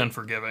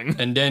unforgiving.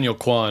 And Daniel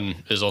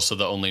Kwan is also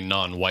the only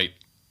non-white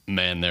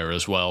man there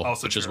as well,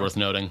 Also which is true. worth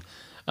noting.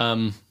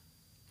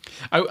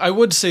 I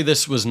would say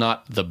this was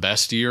not the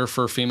best year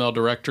for female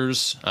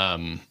directors.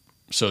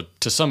 So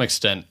to some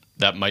extent,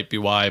 that might be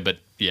why. But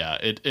yeah,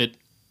 it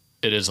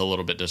is a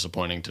little bit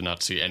disappointing to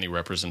not see any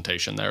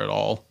representation there at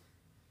all.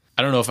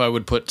 I don't know if I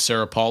would put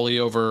Sarah Polley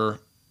over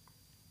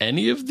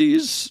any of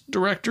these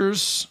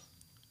directors.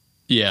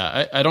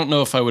 Yeah, I don't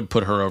know if I would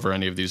put her over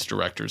any of these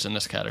directors in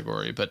this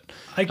category, but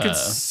I could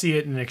see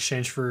it in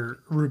exchange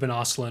for Ruben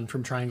Östlund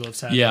from Triangle of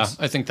Sadness. yeah,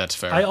 I think that's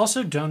fair. I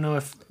also don't know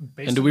if...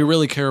 And do we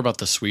really care about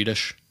the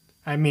Swedish?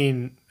 I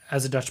mean,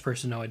 as a Dutch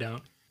person, no, I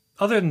don't.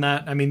 Other than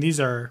that, I mean, these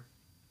are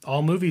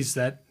all movies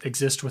that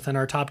exist within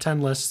our top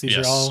 10 lists. These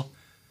Yes. are all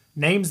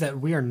names that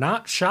we are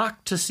not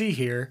shocked to see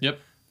here. Yep.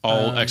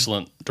 All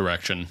excellent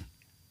direction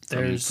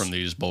there's- from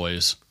these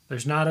boys.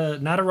 There's not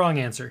a wrong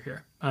answer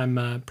here.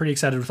 I'm pretty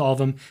excited with all of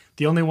them.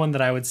 The only one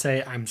that I would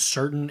say I'm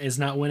certain is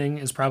not winning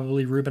is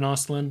probably Ruben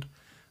Östlund.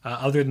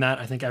 Other than that,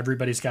 I think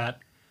everybody's got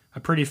a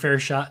pretty fair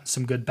shot and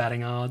some good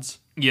batting odds.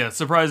 Yeah,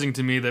 surprising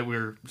to me that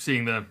we're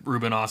seeing the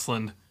Ruben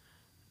Östlund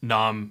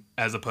nom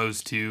as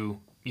opposed to,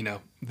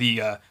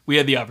 the we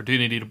had the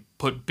opportunity to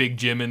put Big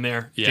Jim in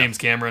there, Yeah. James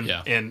Cameron,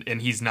 Yeah.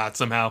 and he's not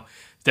somehow.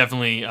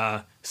 Definitely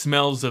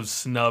smells of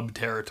snub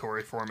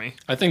territory for me.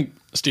 I think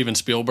Steven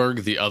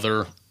Spielberg, the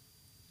other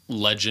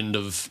legend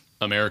of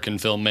American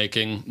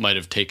filmmaking, might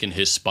have taken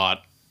his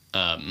spot.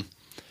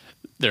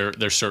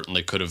 There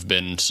certainly could have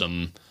been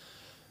some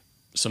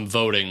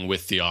voting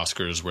with the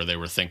Oscars where they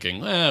were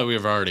thinking,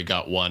 we've already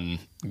got one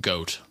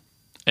GOAT.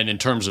 And in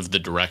terms of the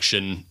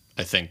direction,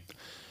 I think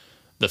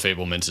The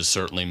Fabelmans is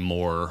certainly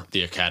more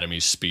the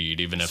Academy's speed,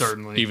 even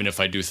if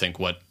I do think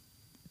what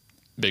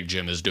Big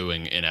Jim is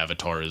doing in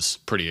Avatar is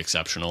pretty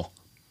exceptional.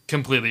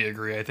 Completely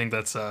agree. I think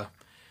that's a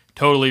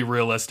totally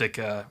realistic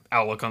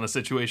outlook on the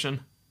situation.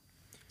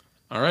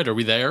 All right, are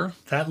we there?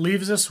 That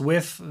leaves us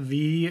with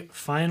the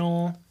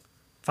final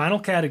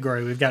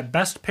category. We've got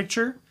Best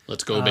Picture.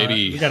 Let's go,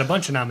 baby. We've got a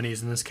bunch of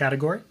nominees in this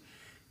category.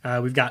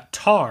 We've got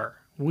Tar.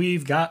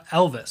 We've got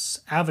Elvis,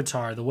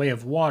 Avatar, The Way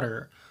of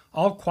Water,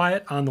 All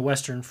Quiet on the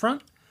Western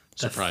Front,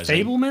 The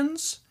Surprising.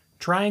 Fabelmans,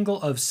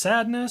 Triangle of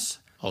Sadness,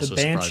 Also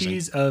The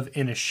Banshees of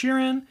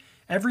Inisherin,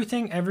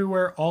 Everything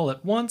Everywhere All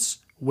at Once,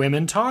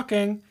 Women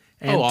Talking,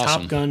 and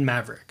awesome. Top Gun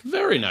Maverick.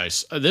 Very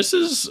nice. This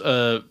is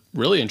a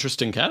really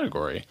interesting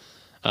category.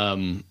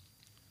 The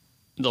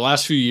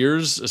last few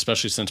years,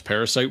 especially since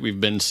Parasite,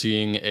 we've been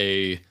seeing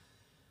a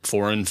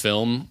foreign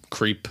film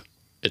creep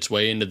its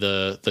way into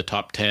the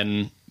top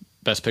 10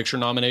 Best Picture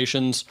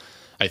nominations.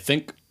 I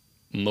think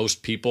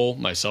most people,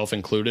 myself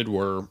included,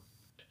 were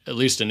at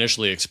least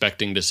initially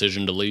expecting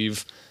Decision to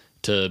Leave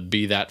to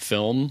be that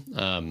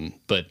film.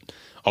 But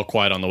All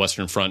Quiet on the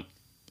Western Front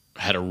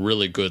had a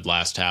really good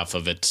last half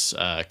of its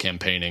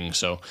campaigning.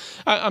 So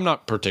I'm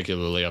not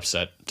particularly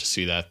upset to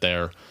see that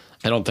there.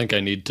 I don't think I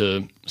need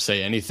to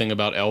say anything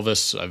about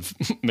Elvis. I've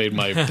made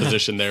my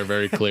position there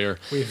very clear.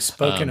 We have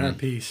spoken our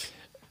piece.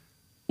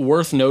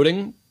 Worth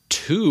noting,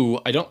 too,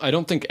 I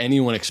don't think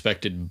anyone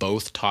expected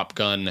both Top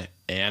Gun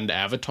and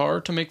Avatar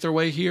to make their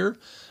way here.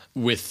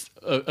 With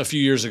a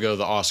few years ago,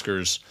 the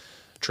Oscars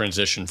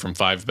transitioned from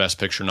 5 Best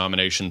Picture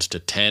nominations to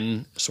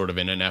 10, sort of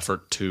in an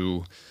effort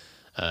to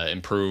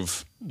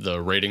improve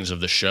the ratings of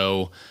the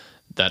show.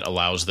 That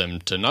allows them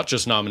to not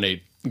just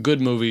nominate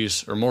good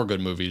movies or more good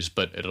movies,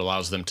 but it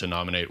allows them to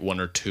nominate 1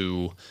 or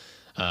 2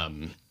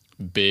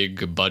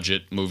 big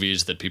budget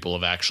movies that people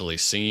have actually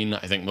seen.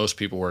 I think most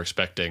people were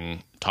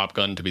expecting Top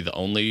Gun to be the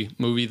only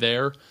movie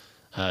there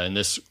in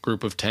this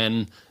group of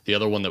 10. The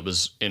other one that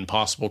was in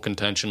possible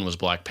contention was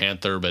Black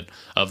Panther, but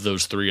of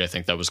those 3, I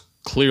think that was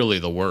clearly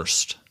the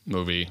worst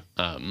movie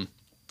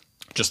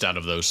just out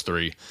of those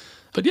 3.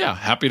 But yeah,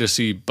 happy to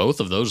see both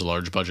of those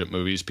large budget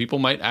movies. People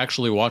might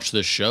actually watch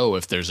this show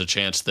if there's a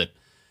chance that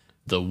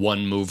the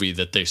one movie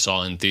that they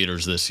saw in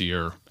theaters this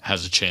year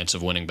has a chance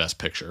of winning Best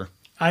Picture.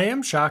 I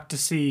am shocked to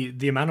see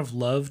the amount of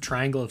love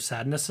Triangle of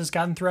Sadness has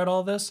gotten throughout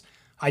all this.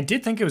 I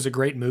did think it was a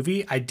great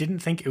movie. I didn't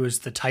think it was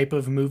the type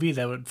of movie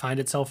that would find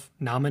itself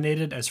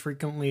nominated as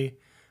frequently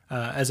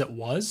as it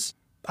was.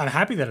 I'm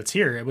happy that it's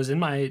here. It was in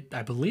my,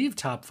 I believe,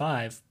 top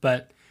 5,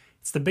 but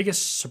it's the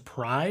biggest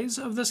surprise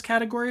of this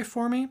category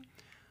for me.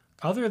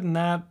 Other than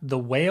that, The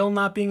Whale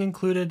not being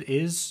included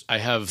is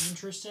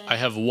interesting. I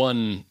have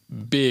one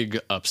big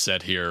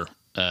upset here,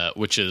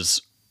 which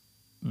is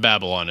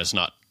Babylon is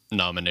not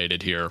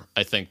nominated here.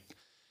 I think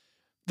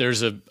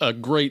there's a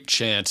great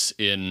chance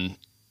in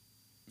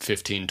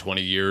 15,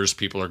 20 years,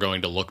 people are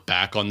going to look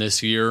back on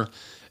this year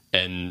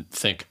and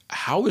think,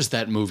 how is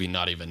that movie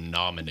not even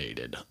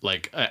nominated?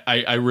 Like,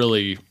 I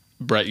really,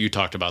 Brett, you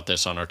talked about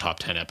this on our top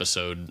 10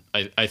 episode.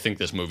 I think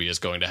this movie is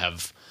going to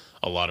have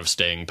a lot of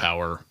staying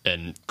power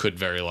and could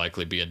very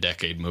likely be a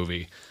decade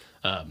movie.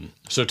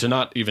 So to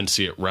not even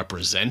see it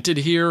represented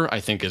here, I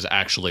think is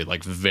actually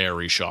like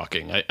very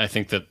shocking. I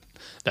think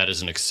that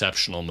is an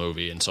exceptional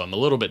movie, and so I'm a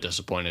little bit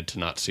disappointed to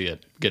not see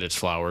it get its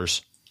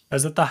flowers.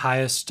 Is it the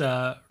highest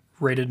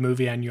rated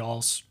movie on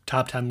y'all's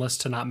top 10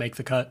 list to not make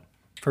the cut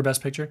for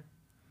Best Picture?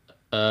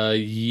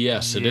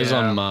 Yes, it is Yeah.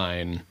 on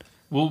mine.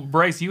 Well,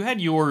 Bryce, you had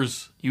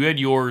yours.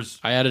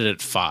 I had it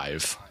at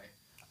 5.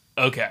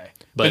 Okay,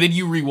 But but then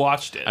you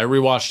rewatched it. I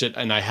rewatched it,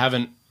 and I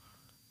haven't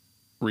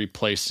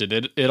replaced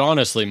it. It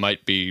honestly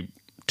might be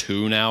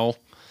 2 now.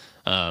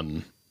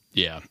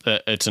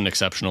 It's an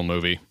exceptional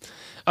movie.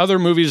 Other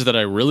movies that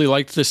I really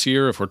liked this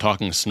year, if we're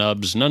talking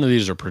snubs, none of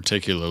these are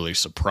particularly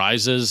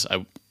surprises,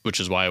 which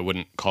is why I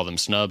wouldn't call them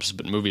snubs,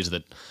 but movies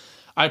that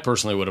I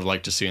personally would have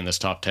liked to see in this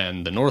top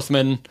 10. The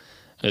Northman,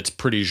 it's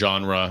pretty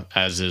genre,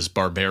 as is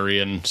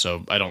Barbarian,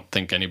 so I don't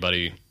think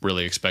anybody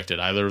really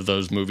expected either of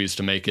those movies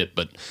to make it,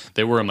 but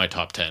they were in my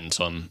top 10,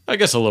 so I'm, I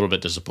guess, a little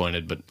bit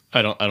disappointed, but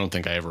I don't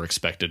think I ever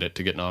expected it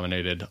to get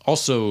nominated.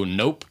 Also,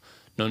 Nope,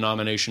 no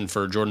nomination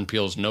for Jordan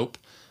Peele's Nope.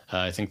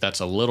 I think that's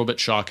a little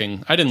bit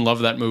shocking. I didn't love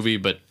that movie,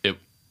 but it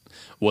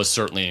was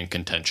certainly in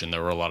contention.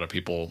 There were a lot of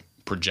people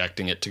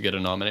projecting it to get a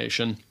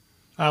nomination.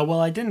 Well,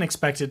 I didn't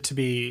expect it to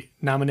be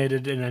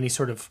nominated in any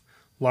sort of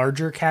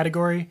larger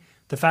category.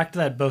 The fact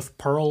that both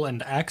Pearl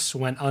and X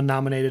went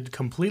unnominated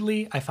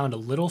completely, I found a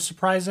little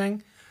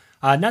surprising.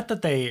 Not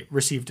that they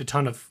received a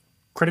ton of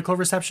critical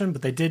reception,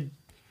 but they did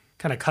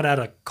kind of cut out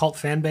a cult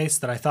fan base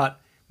that I thought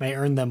may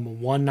earn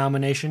them one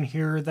nomination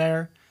here or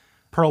there.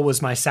 Pearl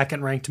was my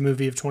second ranked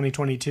movie of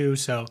 2022,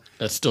 so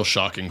That's still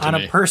shocking to on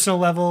me. a personal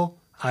level,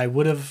 I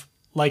would have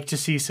liked to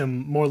see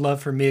some more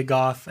love for Mia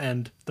Goth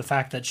and the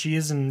fact that she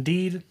is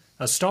indeed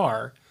a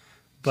star,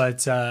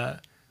 but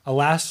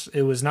alas,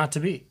 it was not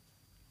to be.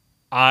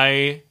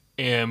 I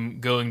am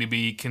going to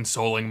be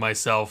consoling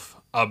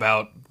myself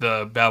about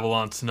the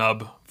Babylon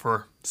snub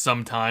for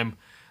some time.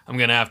 I'm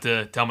going to have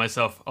to tell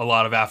myself a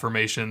lot of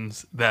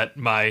affirmations that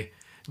my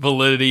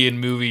validity in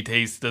movie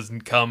taste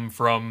doesn't come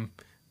from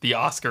the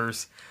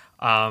Oscars.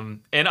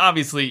 And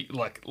obviously,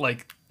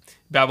 like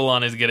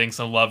Babylon is getting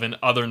some love in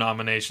other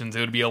nominations. It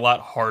would be a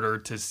lot harder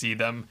to see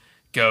them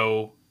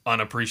go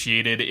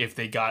unappreciated if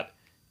they got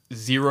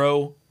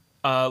 0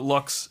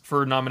 looks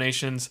for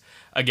nominations.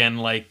 Again,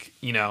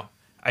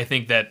 I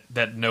think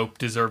that Nope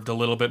deserved a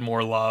little bit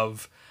more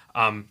love.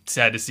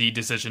 Sad to see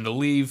Decision to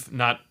Leave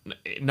not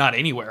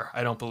anywhere,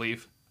 I don't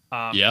believe.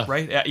 Yeah.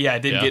 Right? Yeah,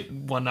 it didn't get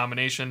one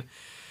nomination.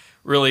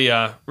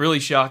 Really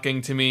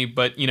shocking to me.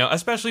 But,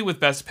 especially with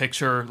Best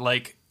Picture,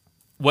 like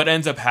what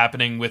ends up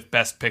happening with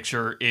Best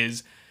Picture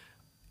is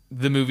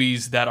the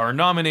movies that are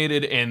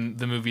nominated and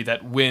the movie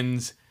that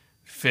wins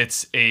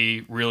fits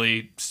a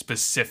really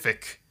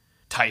specific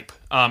type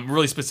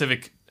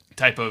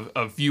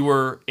of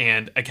viewer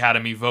and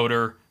Academy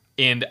voter.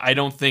 And I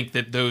don't think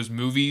that those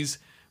movies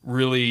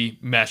really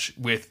mesh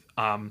with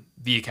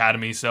the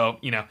Academy. So,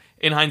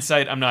 in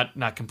hindsight, I'm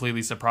not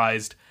completely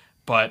surprised.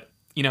 But,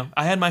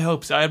 I had my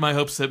hopes. I had my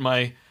hopes that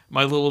my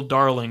little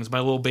darlings, my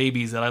little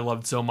babies that I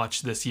loved so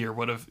much this year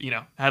would have,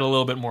 had a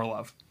little bit more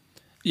love.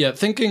 Yeah,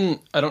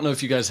 I don't know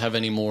if you guys have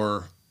any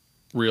more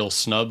real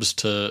snubs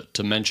to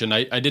mention.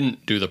 I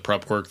didn't do the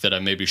prep work that I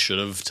maybe should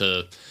have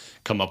to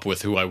come up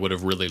with who I would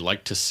have really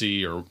liked to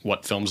see or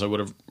what films I would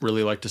have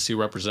really liked to see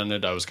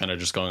represented. I was kind of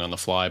just going on the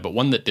fly. But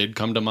one that did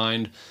come to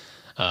mind,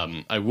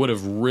 I would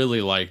have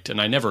really liked,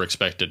 and I never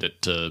expected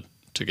it to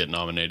get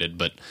nominated,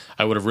 but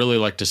I would have really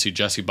liked to see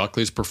Jessie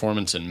Buckley's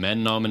performance in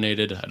Men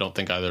nominated. I don't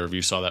think either of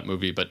you saw that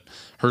movie, but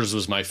hers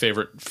was my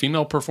favorite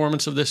female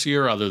performance of this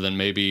year, other than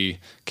maybe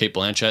Cate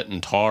Blanchett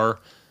in Tar.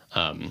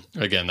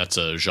 Again, that's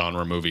a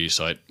genre movie,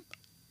 so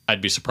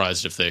I'd be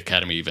surprised if the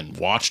Academy even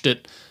watched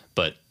it,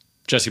 but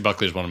Jessie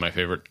Buckley is one of my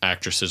favorite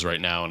actresses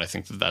right now, and I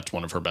think that's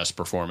one of her best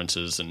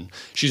performances, and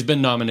she's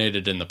been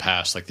nominated in the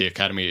past. Like, the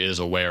Academy is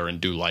aware and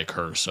do like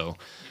her, so...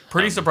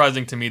 Pretty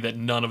surprising to me that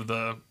none of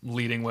the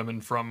leading women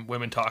from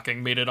Women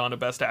Talking made it on to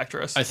Best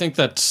Actress. I think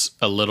that's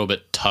a little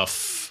bit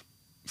tough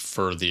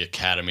for the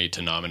Academy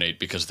to nominate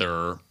because there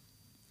are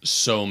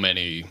so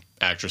many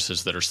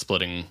actresses that are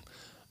splitting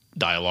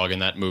dialogue in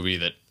that movie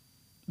that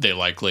they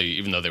likely,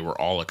 even though they were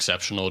all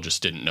exceptional,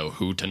 just didn't know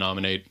who to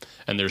nominate.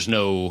 And there's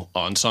no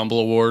ensemble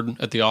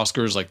award at the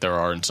Oscars like there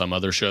are in some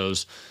other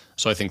shows.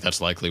 So I think that's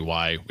likely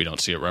why we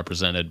don't see it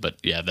represented. But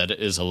yeah, that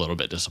is a little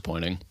bit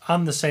disappointing.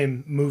 On the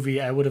same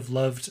movie, I would have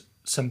loved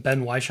some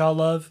Ben Whishaw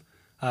love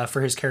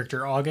for his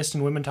character August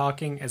in Women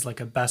Talking as like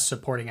a best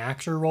supporting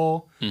actor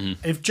role.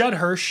 Mm-hmm. If Judd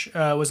Hirsch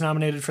was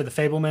nominated for The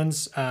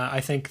Fabelmans,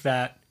 I think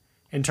that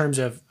in terms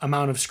of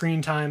amount of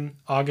screen time,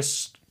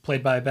 August,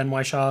 played by Ben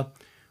Whishaw,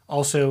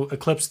 also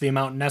eclipsed the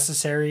amount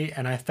necessary.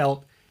 And I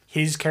felt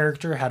his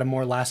character had a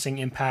more lasting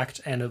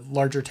impact and a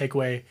larger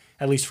takeaway,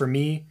 at least for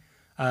me,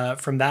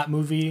 from that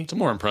movie. It's a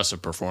more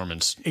impressive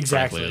performance,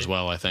 exactly, frankly, as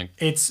well, I think.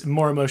 It's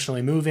more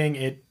emotionally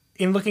moving.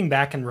 In looking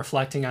back and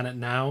reflecting on it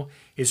now,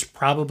 is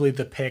probably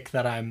the pick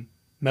that I'm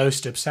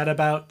most upset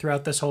about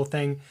throughout this whole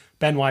thing.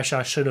 Ben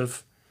Whishaw should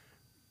have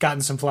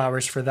gotten some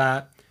flowers for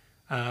that.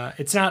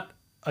 It's not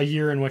a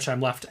year in which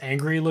I'm left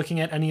angry looking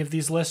at any of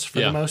these lists for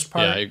the most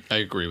part. Yeah, I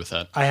agree with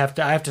that. I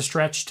have to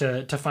stretch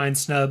to find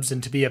snubs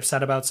and to be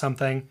upset about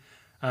something.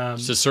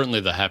 This is certainly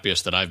the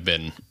happiest that I've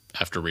been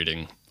after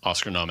reading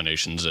Oscar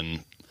nominations in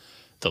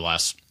the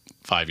last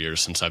 5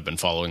 years since I've been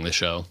following the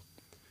show.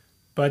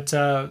 But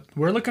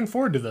we're looking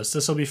forward to this.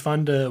 This will be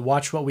fun to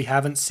watch what we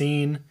haven't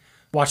seen,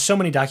 watch so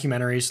many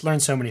documentaries, learn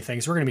so many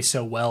things. We're going to be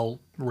so well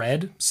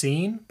read,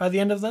 seen by the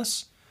end of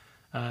this.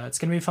 It's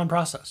going to be a fun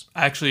process.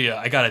 Actually,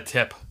 I got a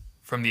tip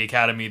from the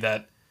Academy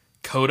that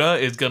Coda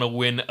is going to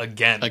win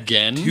again.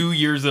 Again? 2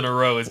 years in a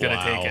row is going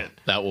to take it.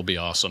 That will be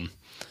awesome.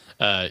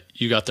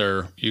 You got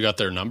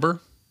their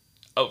number?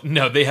 Oh,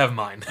 no, they have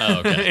mine. Oh,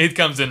 okay. It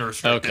comes in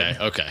restricted.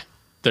 Okay.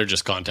 They're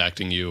just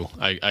contacting you.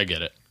 I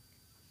get it.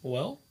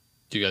 Well,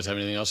 Do you guys have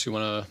anything else you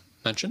want to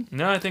mention?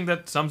 No, I think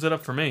that sums it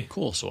up for me.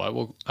 Cool. So I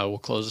will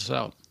close this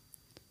out.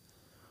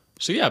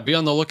 So yeah, be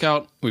on the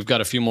lookout. We've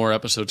got a few more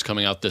episodes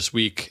coming out this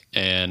week,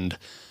 and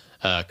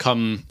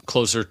come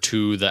closer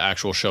to the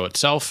actual show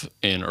itself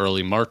in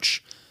early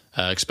March.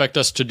 Expect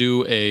us to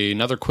do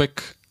another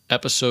quick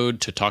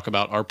episode to talk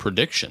about our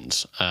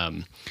predictions.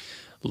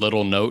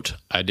 Little note,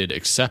 I did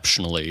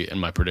exceptionally in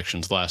my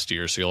predictions last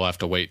year, so you'll have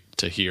to wait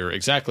to hear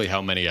exactly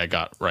how many I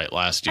got right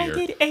last year.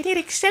 I did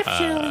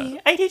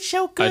exceptionally. I did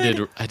so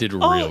good. I did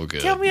real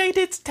good. Tell me I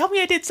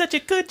did such a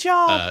good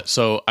job.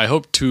 So I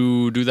hope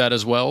to do that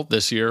as well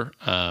this year.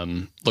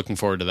 Looking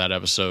forward to that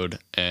episode,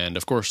 and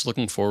of course,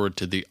 looking forward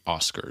to the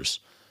Oscars.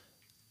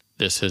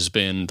 This has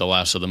been the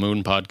Lasso of the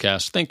Moon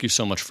podcast. Thank you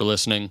so much for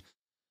listening.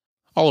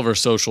 All of our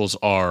socials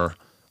are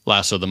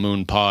Lasso of the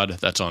Moon Pod.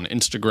 That's on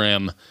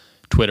Instagram,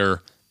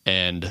 Twitter,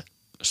 and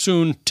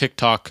soon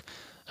TikTok,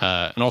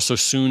 and also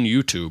soon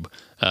YouTube.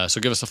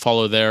 So give us a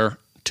follow there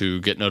to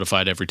get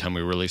notified every time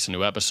we release a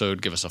new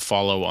episode. Give us a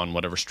follow on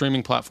whatever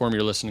streaming platform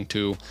you're listening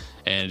to.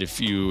 And if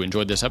you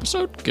enjoyed this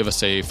episode, give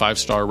us a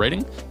 5-star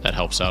rating. That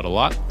helps out a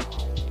lot.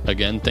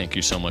 Again, thank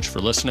you so much for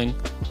listening.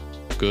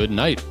 Good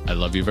night. I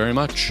love you very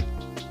much.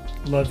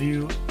 love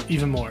you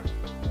even more.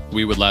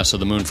 We would lasso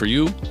the moon for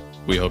you.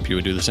 We hope you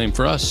would do the same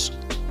for us.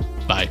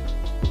 Bye.